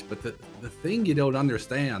your case. But the thing you don't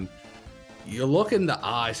understand, you look in the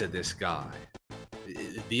eyes of this guy.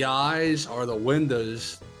 The eyes are the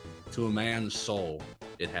windows to a man's soul,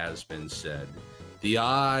 it has been said. The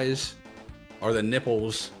eyes are the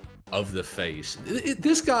nipples of the face.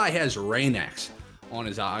 This guy has Rain-X on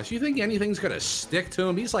his eyes. You think anything's going to stick to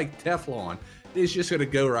him? He's like Teflon. It's just going to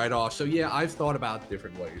go right off. So yeah, I've thought about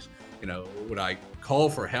different ways. You know, would I call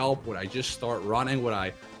for help? Would I just start running? Would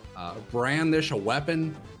I brandish a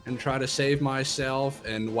weapon and try to save myself?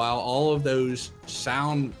 And while all of those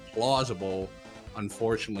sound plausible,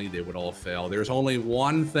 unfortunately, they would all fail. There's only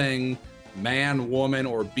one thing man, woman,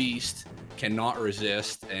 or beast cannot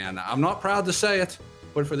resist, and I'm not proud to say it,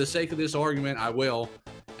 but for the sake of this argument, I will,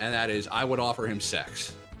 and that is I would offer him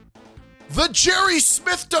sex. The Jerry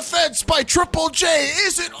Smith defense by Triple J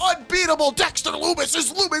isn't unbeatable. Dexter Lumis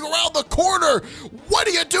is looming around the corner. What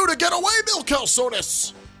do you do to get away, Mil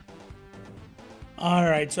Calzones? All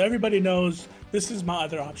right, so everybody knows this is my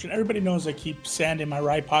other option. Everybody knows I keep sand in my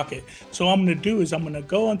right pocket. So what I'm going to do is I'm going to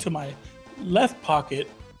go into my left pocket,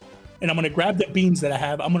 and I'm going to grab the beans that I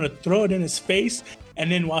have. I'm going to throw it in his face.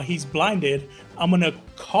 And then while he's blinded, I'm going to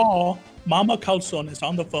call Mama Calzones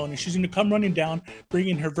on the phone. And she's going to come running down,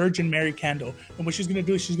 bringing her Virgin Mary candle. And what she's going to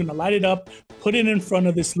do is she's going to light it up, put it in front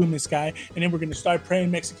of this Loomis guy. And then we're going to start praying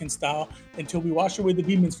Mexican style until we wash away the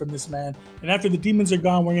demons from this man. And after the demons are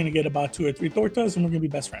gone, we're going to get about 2 or 3 tortas, and we're going to be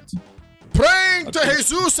best friends. Praying to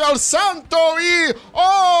Jesus el Santo y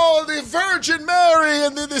the Virgin Mary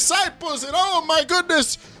and the disciples, and oh my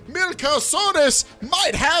goodness, Mil Calzones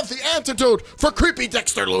might have the antidote for creepy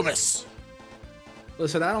Dexter Lumis.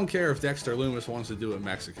 Listen, I don't care if Dexter Lumis wants to do it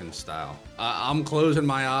Mexican style. I'm closing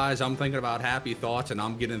my eyes, I'm thinking about happy thoughts, and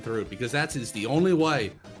I'm getting through it, because that is the only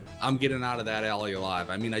way I'm getting out of that alley alive.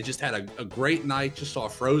 I mean, I just had a great night, just saw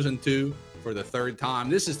Frozen 2 for the 3rd time.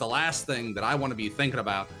 This is the last thing that I want to be thinking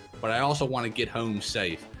about, but I also want to get home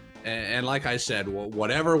safe. And like I said,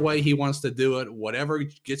 whatever way he wants to do it, whatever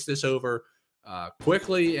gets this over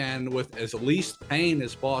quickly and with as least pain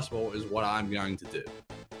as possible is what I'm going to do.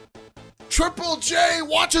 Triple J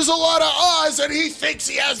watches a lot of Oz and he thinks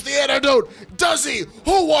he has the antidote. Does he?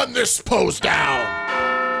 Who won this pose down?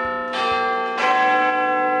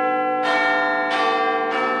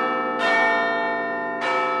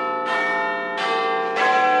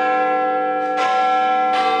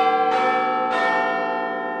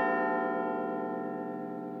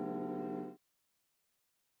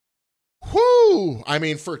 Whew! I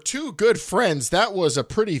mean, for two good friends, that was a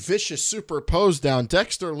pretty vicious super pose down.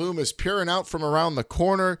 Dexter Lumis peering out from around the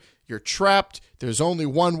corner. You're trapped. There's only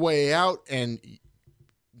one way out, and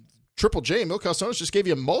Triple J and Milhouse Owens just gave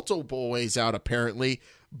you multiple ways out, apparently.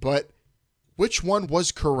 But which one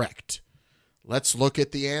was correct? Let's look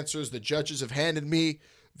at the answers the judges have handed me.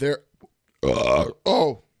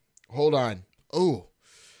 Oh, hold on. Oh,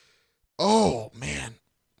 man.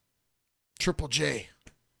 Triple J,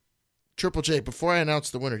 before I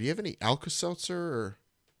announce the winner, do you have any Alka-Seltzer or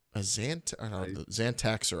a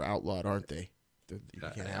Zantacs are outlawed, aren't they?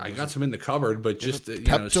 I got some in the cupboard, but just say that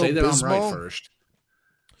Pepto-Bismol? I'm right first.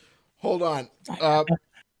 Hold on. Got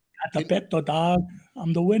the Pepto, dog.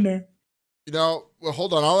 I'm the winner. Well,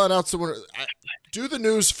 hold on. I'll announce the winner. Do the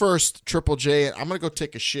news first, Triple J. I'm gonna go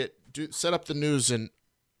take a shit. Set up the news, and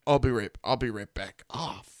I'll be right back.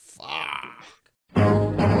 Oh, fuck.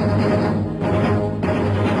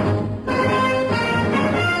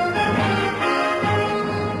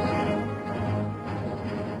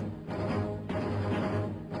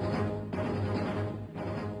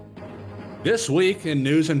 This week in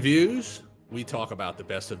News and Views, we talk about the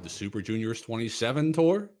Best of the Super Juniors 27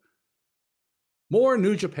 tour, more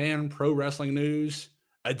New Japan Pro Wrestling news,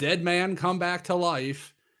 a dead man come back to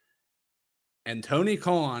life, and Tony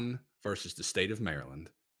Khan versus the state of Maryland.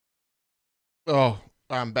 Oh,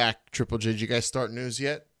 I'm back, Triple J. Did you guys start news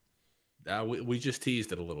yet? We just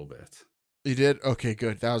teased it a little bit. You did? Okay,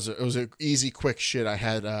 good. It was an easy, quick shit. I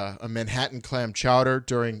had a Manhattan clam chowder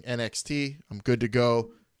during NXT. I'm good to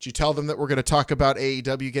go. Did you tell them that we're going to talk about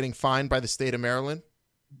AEW getting fined by the state of Maryland?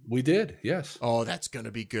 We did, yes. Oh, that's going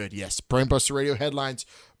to be good. Yes. Brainbuster Radio headlines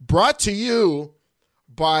brought to you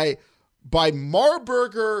by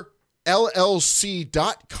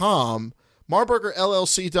MarburgerLLC.com.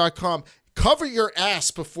 MarburgerLLC.com. Cover your ass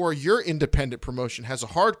before your independent promotion has a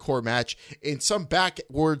hardcore match in some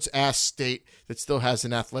backwards ass state that still has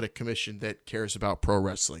an athletic commission that cares about pro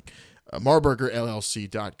wrestling.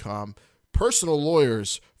 MarburgerLLC.com. Personal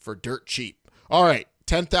lawyers for dirt cheap. All right,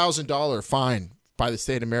 $10,000 fine by the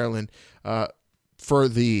state of Maryland for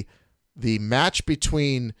the match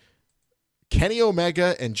between Kenny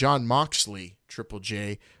Omega and John Moxley, Triple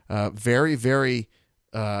J. Very, very,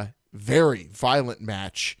 very violent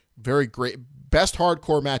match. Very great. Best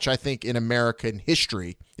hardcore match, I think, in American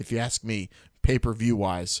history, if you ask me, pay-per-view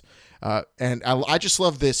wise. And I just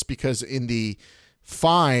love this because in the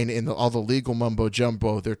fine, all the legal mumbo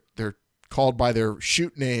jumbo, they're called by their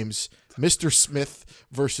shoot names, Mr. Smith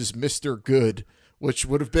versus Mr. Good, which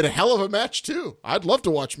would have been a hell of a match too. I'd love to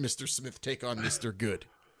watch Mr. Smith take on Mr. Good.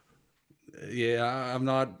 Yeah, I'm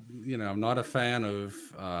not a fan of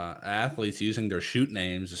athletes using their shoot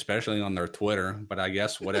names, especially on their Twitter. But I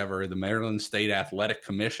guess whatever the Maryland State Athletic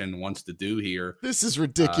Commission wants to do here. This is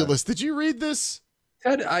ridiculous. Did you read this?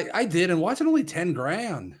 Ted, I did, and why is it only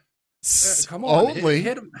 $10,000? Come on, only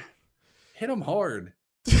hit him hard.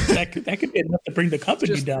 That could be enough to bring the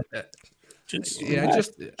company down. Just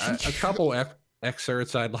a couple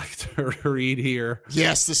excerpts I'd like to read here.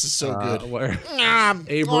 Yes, this is so good. Where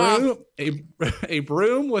a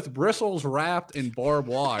broom with bristles wrapped in barbed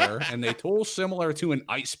wire and a tool similar to an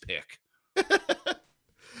ice pick.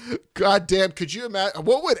 God damn, could you imagine?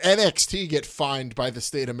 What would NXT get fined by the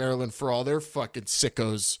state of Maryland for all their fucking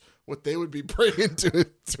sickos? What they would be bringing to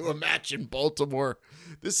a match in Baltimore.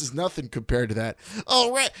 This is nothing compared to that.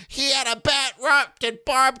 Oh, right. He had a bat wrapped in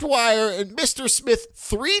barbed wire, and Mr. Smith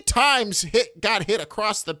 3 times got hit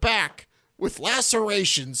across the back with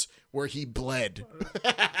lacerations where he bled.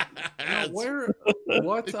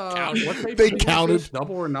 What they counted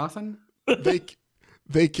Double or Nothing?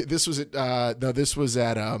 This was at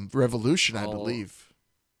Revolution, I believe.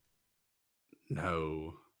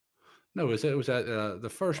 No, it was at the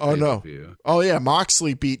first. Oh no! Pay-per-view. Oh yeah,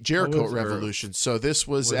 Moxley beat Jericho at Revolution. So this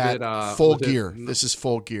was at Full Gear. This is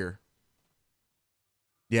Full Gear.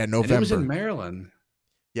 Yeah, November. And it was in Maryland.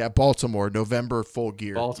 Yeah, Baltimore, November, Full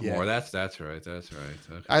Gear. Baltimore. Yeah. That's right.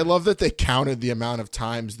 Okay. I love that they counted the amount of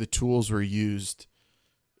times the tools were used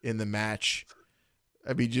in the match.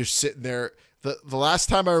 I mean, just sitting there. The last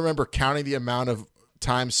time I remember counting the amount of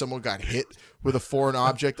times someone got hit with a foreign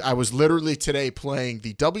object. I was literally today playing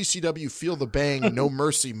the WCW Feel the Bang No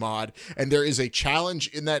Mercy mod, and there is a challenge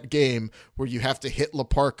in that game where you have to hit La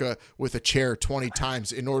Parka with a chair 20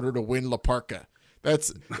 times in order to win La Parka.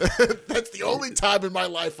 That's the only time in my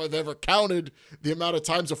life I've ever counted the amount of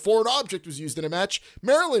times a foreign object was used in a match.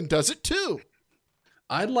 Maryland does it too.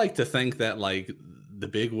 I'd like to think that like the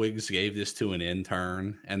bigwigs gave this to an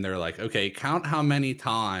intern and they're like, okay, count how many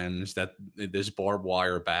times that this barbed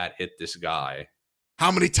wire bat hit this guy.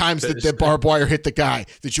 How many times did the barbed wire hit the guy?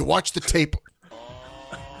 Did you watch the tape?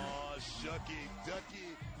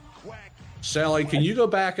 Sally, can you go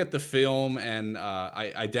back at the film and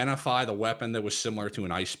identify the weapon that was similar to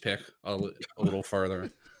an ice pick a little further?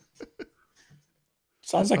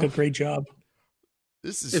 Sounds like a great job.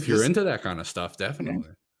 If you're into that kind of stuff, definitely.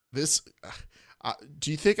 Do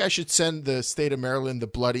you think I should send the state of Maryland the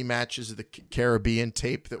bloody matches of the Caribbean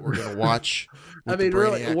tape that we're going to watch? I mean,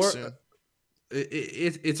 really,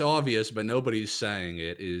 it's obvious, but nobody's saying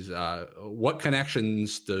it. Is what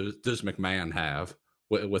connections does McMahon have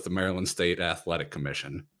with the Maryland State Athletic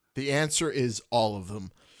Commission? The answer is all of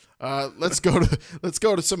them. Let's go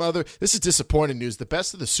to some other. This is disappointing news. The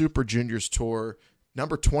Best of the Super Juniors tour,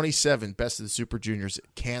 number 27, Best of the Super Juniors,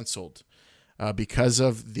 canceled. Because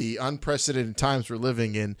of the unprecedented times we're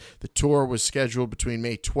living in. The tour was scheduled between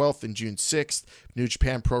May 12th and June 6th. New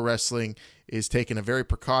Japan Pro Wrestling is taking a very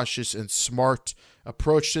precautious and smart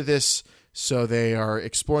approach to this. So they are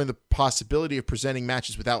exploring the possibility of presenting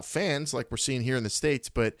matches without fans like we're seeing here in the States,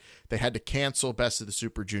 but they had to cancel Best of the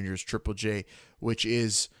Super Juniors Triple J, which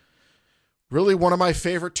is really one of my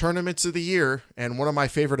favorite tournaments of the year and one of my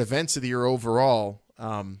favorite events of the year overall.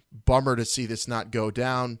 Bummer to see this not go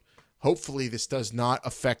down. Hopefully this does not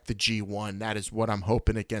affect the G1. That is what I'm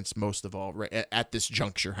hoping against most of all right at this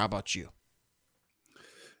juncture. How about you?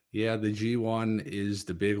 Yeah, the G1 is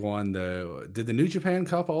the big one. Did the New Japan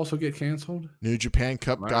Cup also get canceled? New Japan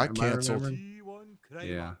Cup got canceled.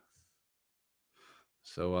 Yeah.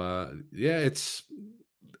 So, it's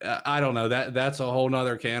I don't know. That's a whole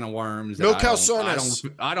nother can of worms. Mil Calzones.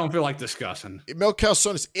 I don't feel like discussing. Mil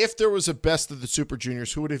Calzones, if there was a Best of the Super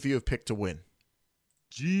Juniors, who would you have picked to win?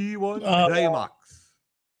 G1 Climax.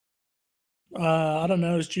 I don't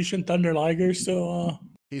know. Is Jushin Thunder Liger still?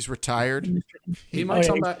 He's retired. He might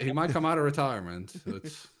come back. He might come out of retirement.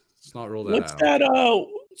 It's not ruled that out. What's that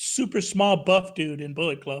super small buff dude in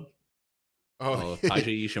Bullet Club?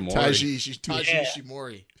 Taiji Ishimori. Taiji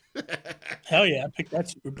Ishimori. Hell yeah, I picked that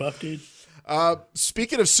super buff dude.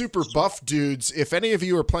 Speaking of super buff dudes, if any of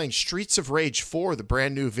you are playing Streets of Rage 4, the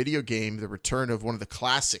brand new video game, the return of one of the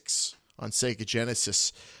classics on Sega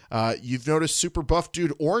Genesis, you've noticed super buff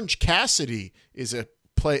dude Orange Cassidy is a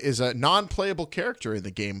non-playable character in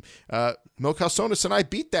the game. Mil Calzones and I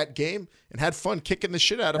beat that game and had fun kicking the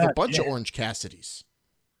shit out of a bunch of Orange Cassidys.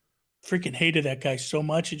 Freaking hated that guy so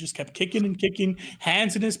much. He just kept kicking and kicking,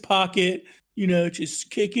 hands in his pocket,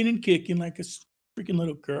 just kicking and kicking like a freaking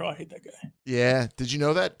little girl. I hate that guy. Yeah. Did you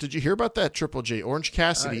know that? Did you hear about that, Triple J? Orange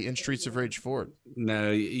Cassidy in Streets of Rage 4.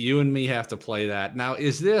 No, you and me have to play that. Now,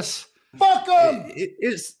 is this... Fuck him!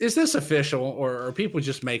 Is this official, or are people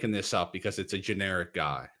just making this up because it's a generic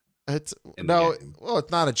guy? It's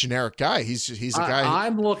not a generic guy. He's a guy.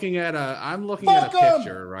 I'm looking at a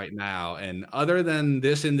picture right now, and other than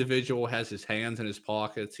this individual has his hands in his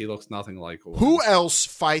pockets, he looks nothing like one. Who else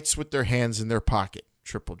fights with their hands in their pocket?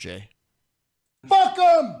 Triple J. Fuck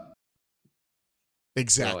him!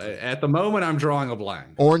 Exactly. So at the moment, I'm drawing a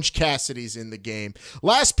blank. Orange Cassidy's in the game.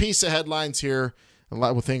 Last piece of headlines here.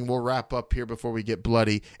 We'll wrap up here before we get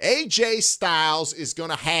bloody. AJ Styles is going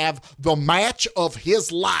to have the match of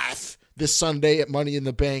his life this Sunday at Money in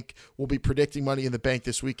the Bank. We'll be predicting Money in the Bank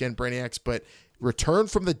this weekend, Brainiacs, but return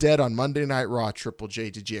from the dead on Monday Night Raw, Triple J.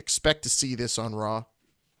 Did you expect to see this on Raw?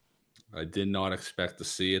 I did not expect to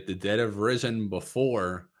see it. The dead have risen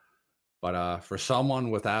before, but for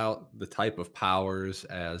someone without the type of powers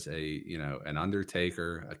as an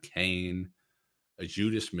Undertaker, a Kane, a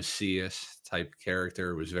Judas Messias type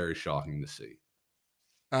character, was very shocking to see.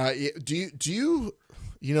 Do you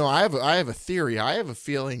I have a theory. I have a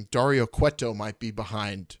feeling Dario Cueto might be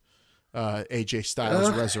behind AJ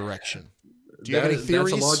Styles' resurrection. Do you have any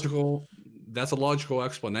theories? That's a logical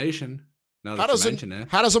explanation. Now that you mention it.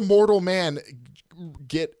 How does a mortal man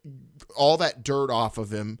get all that dirt off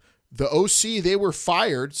of him? The OC, they were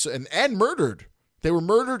fired and murdered. They were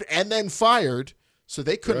murdered and then fired. So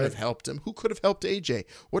they couldn't have helped him. Who could have helped AJ?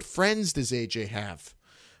 What friends does AJ have?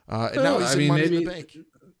 And now he's in Money in the Bank.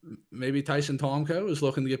 Maybe Tyson Tomko is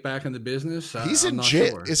looking to get back in the business. He's in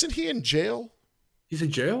jail. Sure. Isn't he in jail? He's in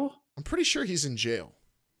jail? I'm pretty sure he's in jail.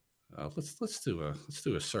 Let's do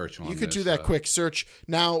a search on. You could this, do that quick search.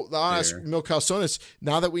 Now, I'll ask Mil Calzones,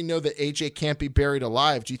 now that we know that AJ can't be buried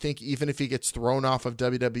alive, do you think even if he gets thrown off of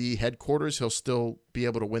WWE headquarters, he'll still be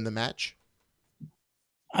able to win the match?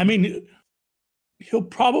 I mean, he'll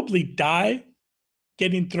probably die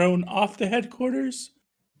getting thrown off the headquarters,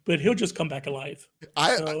 but he'll just come back alive.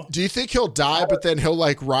 Do you think he'll die, but then he'll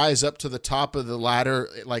like rise up to the top of the ladder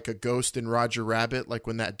like a ghost in Roger Rabbit, like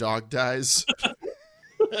when that dog dies?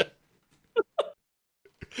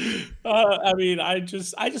 I mean, I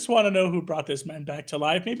just want to know who brought this man back to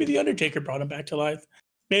life. Maybe the Undertaker brought him back to life.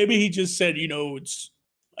 Maybe he just said,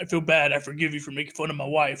 I feel bad. I forgive you for making fun of my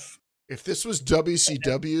wife. If this was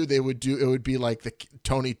WCW, it would be like the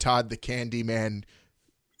Tony Todd, the Candyman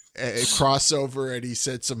crossover, and he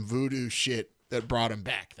said some voodoo shit that brought him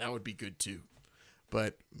back. That would be good too.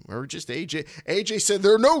 But we're just AJ. AJ said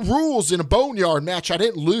there are no rules in a boneyard match. I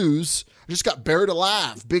didn't lose. I just got buried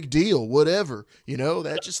alive. Big deal. Whatever.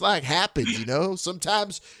 That just like happens.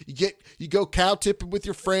 Sometimes you go cow tipping with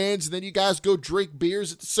your friends, and then you guys go drink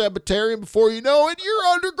beers at the cemetery, and before you know it, you're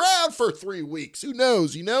underground for 3 weeks. Who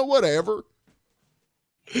knows? Whatever.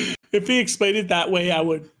 If he explained it that way, I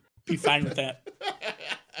would be fine with that.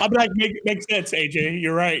 I'll be like, makes sense, AJ.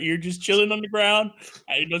 You're right. You're just chilling on the ground.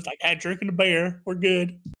 It's like drinking a beer. We're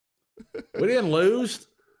good. We didn't lose.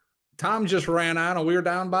 Tom just ran out and we were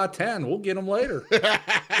down by 10. We'll get him later.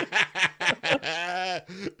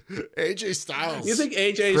 AJ Styles. You think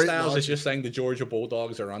AJ Styles is just saying the Georgia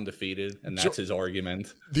Bulldogs are undefeated and that's his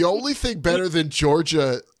argument? The only thing better than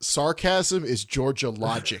Georgia sarcasm is Georgia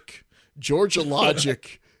logic. Georgia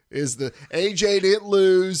logic is the AJ didn't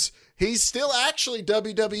lose. He's still actually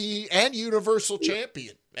WWE and Universal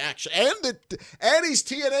Champion, actually, and he's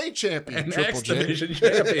TNA champion, and Triple X J Division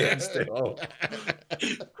champion still.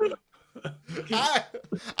 I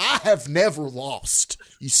have never lost,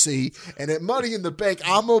 you see, and at Money in the Bank,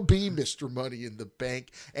 I'm gonna be Mr. Money in the Bank,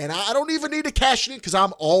 and I don't even need to cash it in because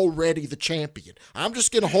I'm already the champion. I'm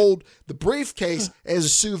just gonna hold the briefcase as a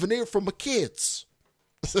souvenir from my kids.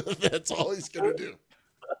 That's all he's gonna do.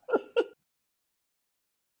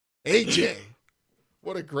 AJ,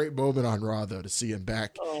 what a great moment on Raw, though, to see him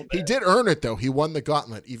back. Oh, he did earn it, though. He won the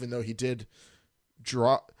gauntlet, even though he did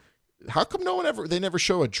draw. How come they never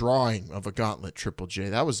show a drawing of a gauntlet, Triple J?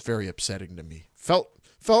 That was very upsetting to me. Felt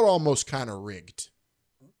almost kind of rigged.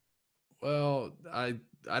 Well, I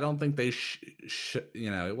don't think they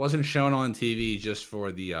it wasn't shown on TV just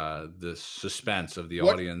for the suspense of the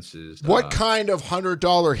audiences. What kind of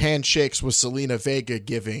 $100 handshakes was Selena Vega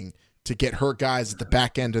giving to get her guys at the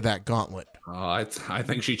back end of that gauntlet? I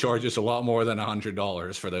think she charges a lot more than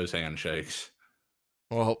 $100 for those handshakes.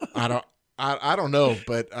 Well, I don't know,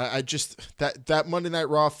 but I just that Monday Night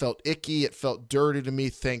Raw felt icky. It felt dirty to me.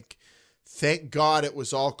 Thank God it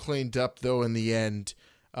was all cleaned up though in the end,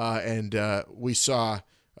 and we saw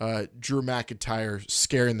Drew McIntyre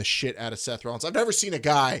scaring the shit out of Seth Rollins. I've never seen a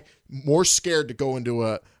guy more scared to go into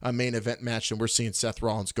a main event match than we're seeing Seth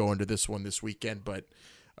Rollins go into this one this weekend, but.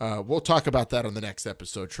 We'll talk about that on the next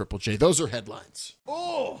episode, Triple J. Those are headlines.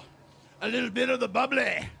 Oh, a little bit of the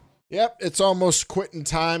bubbly. Yep, it's almost quitting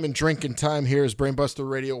time and drinking time here as Brainbuster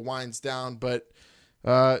Radio winds down. But,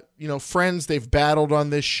 friends, they've battled on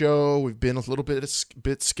this show. We've been a little bit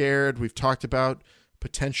scared. We've talked about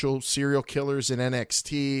potential serial killers in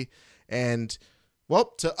NXT. And,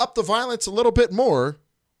 well, to up the violence a little bit more,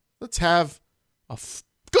 let's have a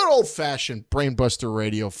good old-fashioned Brainbuster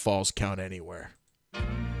Radio Falls Count Anywhere.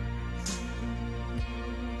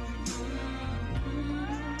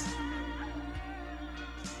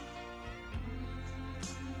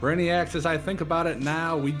 Brainiacs, as I think about it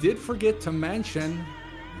now, we did forget to mention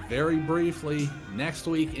very briefly next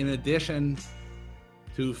week, in addition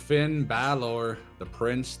to Finn Balor, the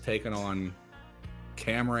Prince, taking on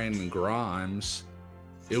Cameron Grimes,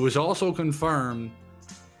 it was also confirmed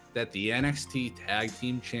that the NXT Tag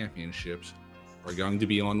Team Championships are going to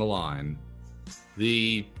be on the line.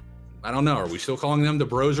 I don't know, are we still calling them the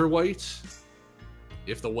Broserweights?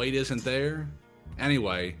 If the weight isn't there?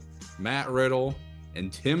 Anyway, Matt Riddle and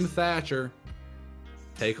Tim Thatcher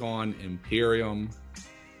take on Imperium,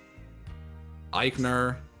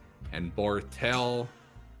 Eichner and Bartel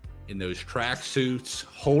in those tracksuits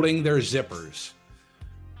holding their zippers.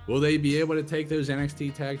 Will they be able to take those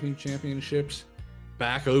NXT Tag Team Championships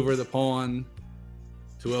back over the pond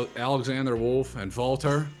to Alexander Wolf and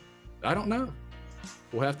Walter? I don't know.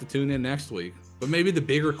 We'll have to tune in next week. But maybe the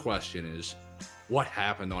bigger question is, what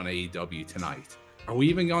happened on AEW tonight? Are we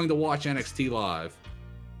even going to watch NXT live?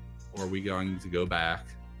 Or are we going to go back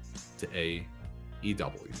to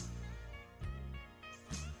AEW?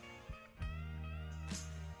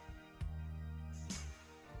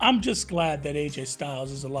 I'm just glad that AJ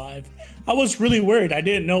Styles is alive. I was really worried. I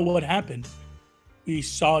didn't know what happened. We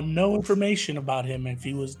saw no information about him, if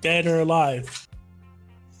he was dead or alive.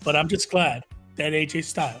 But I'm just glad that AJ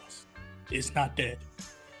Styles is not dead.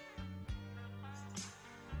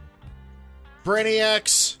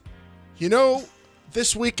 Brainiacs, you know,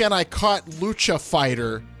 this weekend I caught Lucha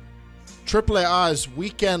Fighter, AAA's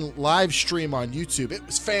weekend live stream on YouTube. It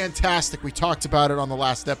was fantastic. We talked about it on the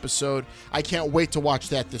last episode. I can't wait to watch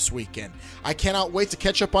that this weekend. I cannot wait to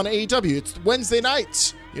catch up on AEW. It's Wednesday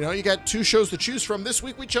nights. You know, you got 2 shows to choose from. This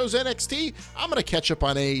week we chose NXT. I'm going to catch up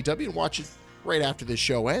on AEW and watch it right after this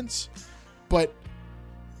show ends. But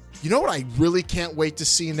you know what I really can't wait to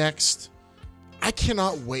see next? I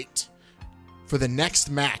cannot wait for the next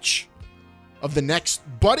match of the next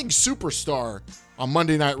budding superstar on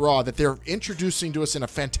Monday Night Raw that they're introducing to us in a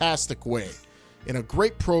fantastic way. In a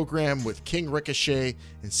great program with King Ricochet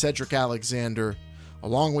and Cedric Alexander,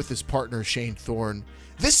 along with his partner Shane Thorne.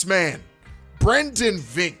 This man, Brendan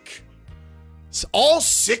Vink, all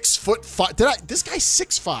 6'5". This guy's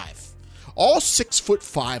 6'5". All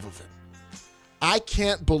 6'5" of him. I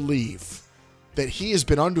can't believe that he has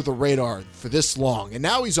been under the radar for this long. And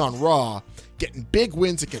now he's on Raw, getting big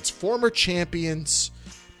wins against former champions.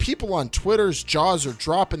 People on Twitter's jaws are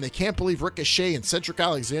dropping. They can't believe Ricochet and Cedric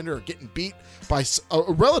Alexander are getting beat by a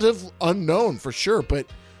relative unknown for sure. But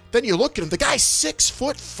then you look at him, the guy's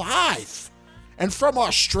 6'5" and from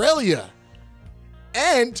Australia.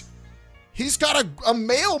 And he's got a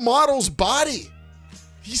male model's body.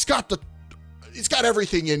 He's got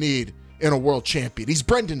everything you need in a world champion. He's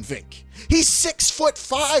Brendan Vink. He's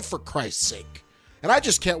 6'5" for Christ's sake. And I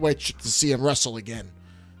just can't wait to see him wrestle again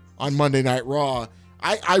on Monday Night Raw.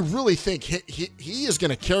 I really think he is going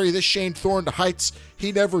to carry this Shane Thorne to heights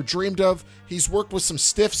he never dreamed of. He's worked with some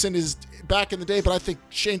stiffs in his back in the day, but I think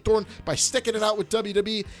Shane Thorne, by sticking it out with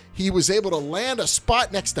WWE, he was able to land a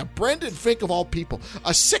spot next to Brendan Vink of all people, a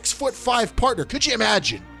 6'5" partner. Could you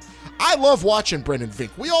imagine? I love watching Brendan Vink.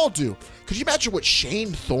 We all do. Could you imagine what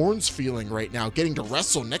Shane Thorne's feeling right now, getting to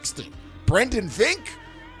wrestle next to Brendan Vink?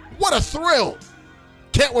 What a thrill!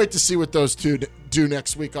 Can't wait to see what those two do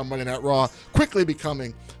next week on Monday Night Raw, quickly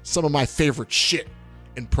becoming some of my favorite shit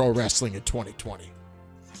in pro wrestling in 2020.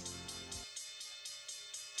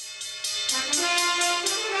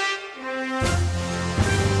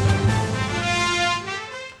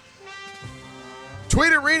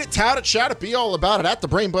 Tweet it, read it, tout it, shout it, be all about it at the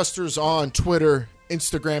Brainbusters on Twitter,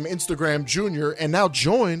 Instagram Junior, and now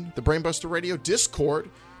join the Brainbuster Radio Discord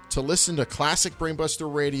to listen to classic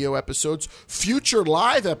Brainbuster Radio episodes, future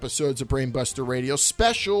live episodes of Brainbuster Radio,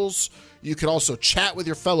 specials. You can also chat with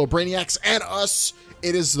your fellow Brainiacs and us.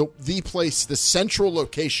 It is the place, the central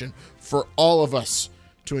location for all of us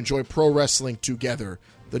to enjoy pro wrestling together.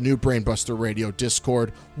 The new Brainbuster Radio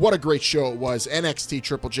Discord. What a great show it was. NXT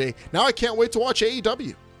Triple J. Now I can't wait to watch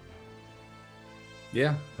AEW.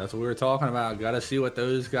 Yeah, that's what we were talking about. Got to see what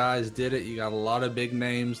those guys did it. You got a lot of big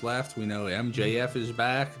names left. We know MJF is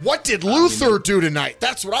back. What did Luther do tonight?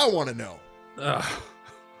 That's what I want to know.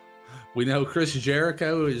 We know Chris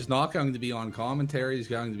Jericho is not going to be on commentary. He's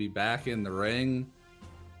going to be back in the ring.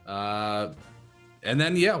 And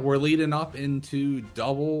then, we're leading up into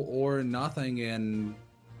Double or Nothing in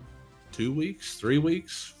 2 weeks, 3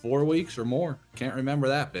 weeks, 4 weeks, or more. Can't remember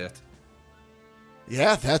that bit.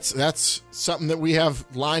 Yeah, that's something that we have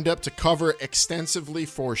lined up to cover extensively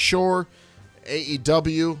for sure.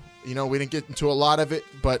 AEW, we didn't get into a lot of it,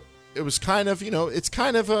 but it was kind of, it's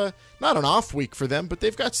kind of not an off week for them, but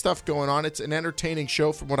they've got stuff going on. It's an entertaining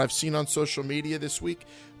show from what I've seen on social media this week.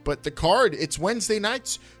 But the card, it's Wednesday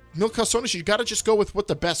nights. Mil Calzones, you got to just go with what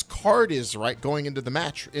the best card is, right? Going into the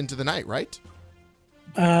match, into the night, right?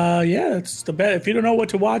 Yeah, it's the best. If you don't know what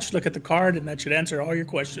to watch, look at the card, and that should answer all your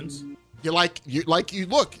questions. You look,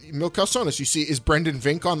 Mil Calzones, you see, is Brendan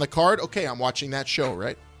Vink on the card? Okay, I'm watching that show,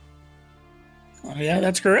 right? Yeah,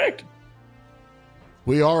 that's correct.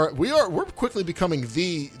 We're quickly becoming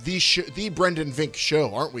the Brendan Vink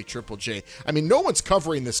show, aren't we, Triple J? I mean, no one's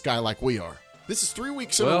covering this guy like we are. This is 3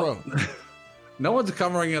 weeks in a row. No one's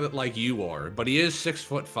covering it like you are, but he is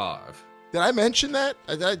 6'5". Did I mention that?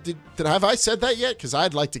 Have I said that yet? Because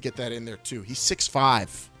I'd like to get that in there too. He's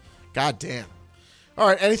 6'5". God damn. All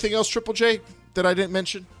right. Anything else, Triple J, that I didn't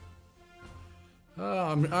mention?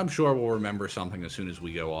 I'm sure we'll remember something as soon as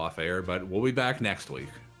we go off air, but we'll be back next week.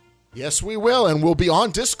 Yes, we will, and we'll be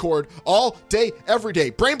on Discord all day, every day.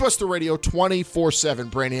 Brainbuster Radio 24/7,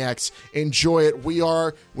 Brainiacs. Enjoy it. We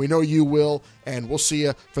know you will, and we'll see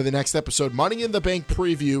you for the next episode. Money in the Bank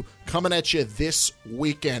preview coming at you this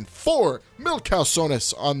weekend. For Mil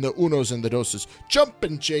Calzones on the Unos and the Doses,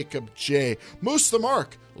 Jumpin' Jacob J, Moose the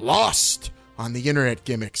Mark, Lost on the Internet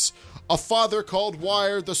Gimmicks, A Father Called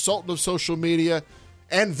Wired, the Sultan of Social Media,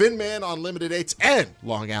 and Vinman on Limited 8s, and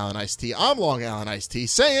Long Island Iced Tea. I'm Long Island Iced Tea,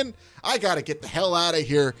 saying I got to get the hell out of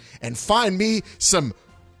here and find me some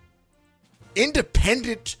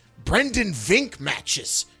independent Brendan Vink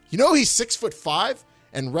matches. You know he's 6'5"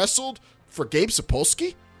 and wrestled for Gabe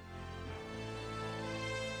Sapolsky?